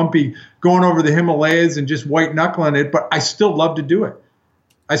 hours, bumpy, going over the Himalayas and just white knuckling it. But I still love to do it.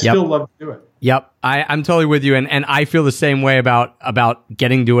 I still love to do it. Yep. I'm totally with you. And I feel the same way about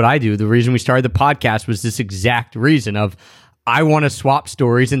getting to do what I do. The reason we started the podcast was this exact reason of I want to swap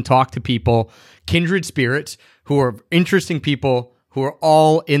stories and talk to people, kindred spirits, who are interesting people who are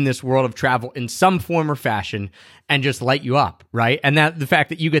all in this world of travel in some form or fashion, and just light you up, right? And that the fact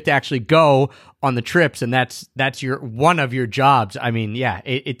that you get to actually go on the trips, and that's one of your jobs. I mean, yeah,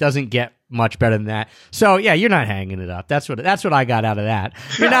 it doesn't get much better than that. So yeah, you're not hanging it up. That's what I got out of that.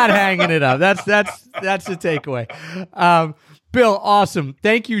 You're not hanging it up. That's the takeaway. Bill, awesome.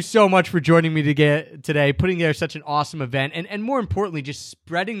 Thank you so much for joining me today, putting together such an awesome event, and more importantly, just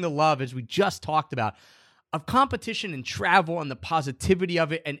spreading the love, as we just talked about, of competition and travel and the positivity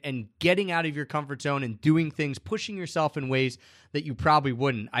of it, and getting out of your comfort zone and doing things, pushing yourself in ways that you probably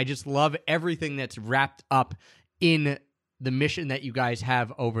wouldn't. I just love everything that's wrapped up in the mission that you guys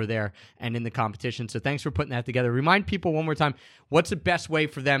have over there and in the competition. So thanks for putting that together. Remind people one more time, what's the best way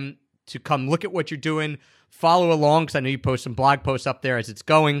for them to come look at what you're doing, follow along, because I know you post some blog posts up there as it's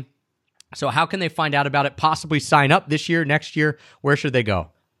going. So how can they find out about it, possibly sign up this year, next year? Where should they go?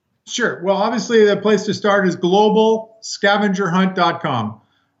 Sure. Well, obviously, the place to start is globalscavengerhunt.com.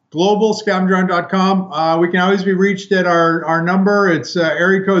 Globalscavengerhunt.com. We can always be reached at our number. It's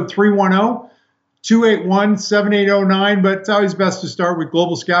area code 310-281-7809, but it's always best to start with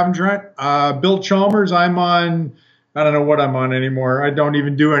Global Scavenger Hunt. Bill Chalmers, I'm on, I don't know what I'm on anymore. I don't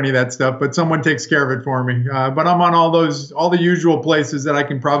even do any of that stuff, but someone takes care of it for me. But I'm on all the usual places that I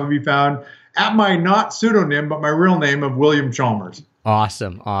can probably be found at my not pseudonym, but my real name of William Chalmers.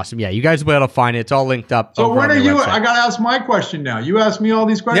 Awesome. Yeah, you guys will be able to find it. It's all linked up. So when are you, website. I got to ask my question now. You asked me all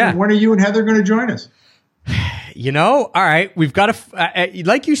these questions. Yeah. When are you and Heather going to join us? All right, we've got to,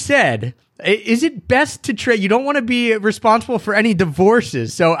 like you said, is it best to trade? You don't want to be responsible for any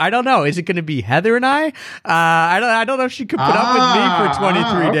divorces. So I don't know. Is it going to be Heather and I? I don't know if she could put up with me for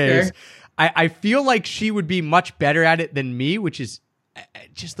 23 days. I feel like she would be much better at it than me, which is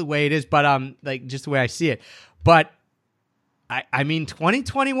just the way it is, but just the way I see it. But I mean,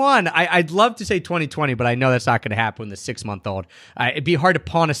 2021, I'd love to say 2020, but I know that's not going to happen with a 6-month-old. It'd be hard to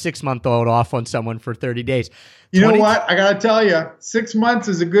pawn a 6-month-old off on someone for 30 days. You know what? I got to tell you, 6 months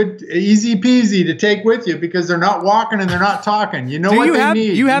is a good, easy peasy to take with you because they're not walking and they're not talking. You know what they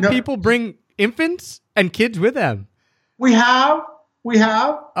need. You have people bring infants and kids with them. We have.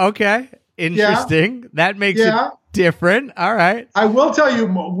 Okay. Interesting. Yeah. That makes it different. All right. I will tell you,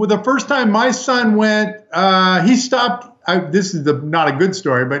 the first time my son went, he stopped. This is not a good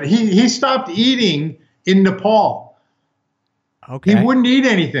story, but he stopped eating in Nepal. Okay. He wouldn't eat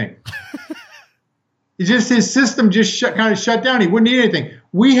anything. His system just kind of shut down. He wouldn't eat anything.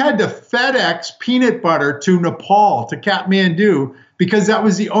 we had to FedEx peanut butter to Nepal, to Kathmandu, because that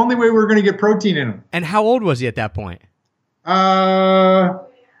was the only way we were going to get protein in them. And how old was he at that point?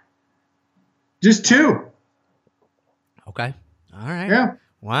 Just 2. Okay. All right. Yeah.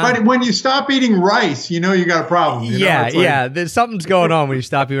 Wow. But when you stop eating rice, you know you got a problem. You know? It's like, There's something's going on when you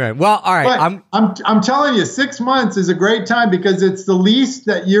stop eating rice. Well, all right. But I'm telling you, 6 months is a great time because it's the least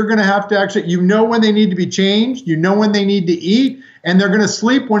that you're going to have to actually, you know when they need to be changed, you know when they need to eat, and they're going to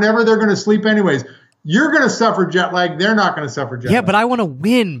sleep whenever they're going to sleep anyways. You're going to suffer jet lag. They're not going to suffer jet lag. Yeah, but I want to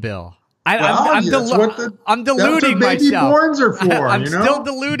win, Bill. I'm deluding baby myself. Borns are for, I'm you know? still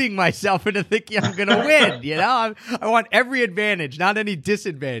deluding myself into thinking I'm going to win. You know, I want every advantage, not any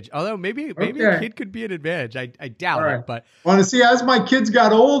disadvantage. Although maybe a kid could be an advantage. I doubt it. But well, to see, as my kids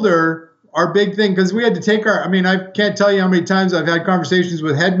got older, our big thing, because we had to take I can't tell you how many times I've had conversations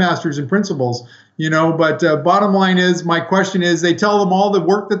with headmasters and principals, you know, but bottom line is, my question is, they tell them all the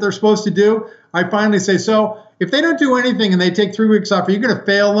work that they're supposed to do. I finally say, so if they don't do anything and they take 3 weeks off, are you going to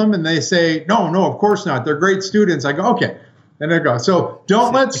fail them? And they say, no, of course not. They're great students. I go, okay. And they go, so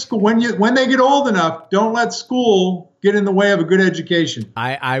don't let school, when they get old enough, don't let school get in the way of a good education.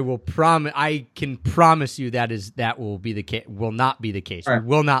 I will promise. I can promise you that will be the case. Will not be the case. Right. We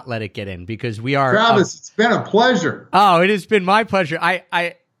will not let it get in because we are. Travis, it's been a pleasure. Oh, it has been my pleasure. I'm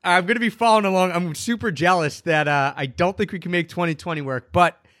going to be following along. I'm super jealous that I don't think we can make 2020 work,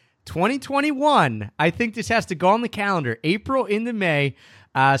 but 2021, I think this has to go on the calendar. April into May,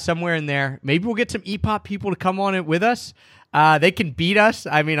 somewhere in there. Maybe we'll get some EPOP people to come on it with us. They can beat us.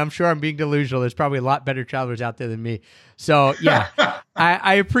 I mean, I'm sure I'm being delusional. There's probably a lot better travelers out there than me. So, yeah,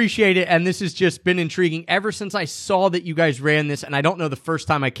 I appreciate it. And this has just been intriguing ever since I saw that you guys ran this. And I don't know the first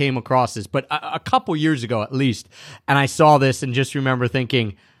time I came across this, but a couple years ago at least. And I saw this and just remember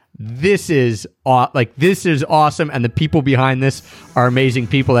thinking, this is awesome, and the people behind this are amazing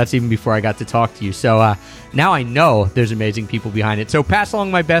people. That's even before I got to talk to you. So now I know there's amazing people behind it. So pass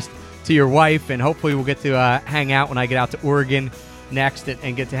along my best to your wife, and hopefully we'll get to hang out when I get out to Oregon next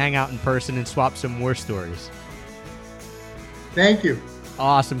and get to hang out in person and swap some more stories. Thank you.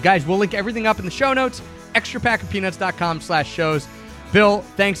 Awesome. Guys, we'll link everything up in the show notes, extrapackofpeanuts.com/shows. Bill,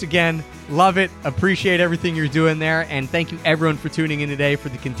 thanks again. Love it. Appreciate everything you're doing there. And thank you, everyone, for tuning in today, for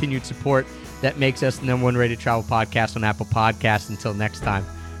the continued support that makes us the #1 rated travel podcast on Apple Podcasts. Until next time,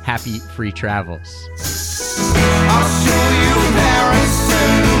 happy free travels. I'll show you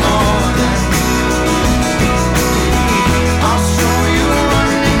Paris.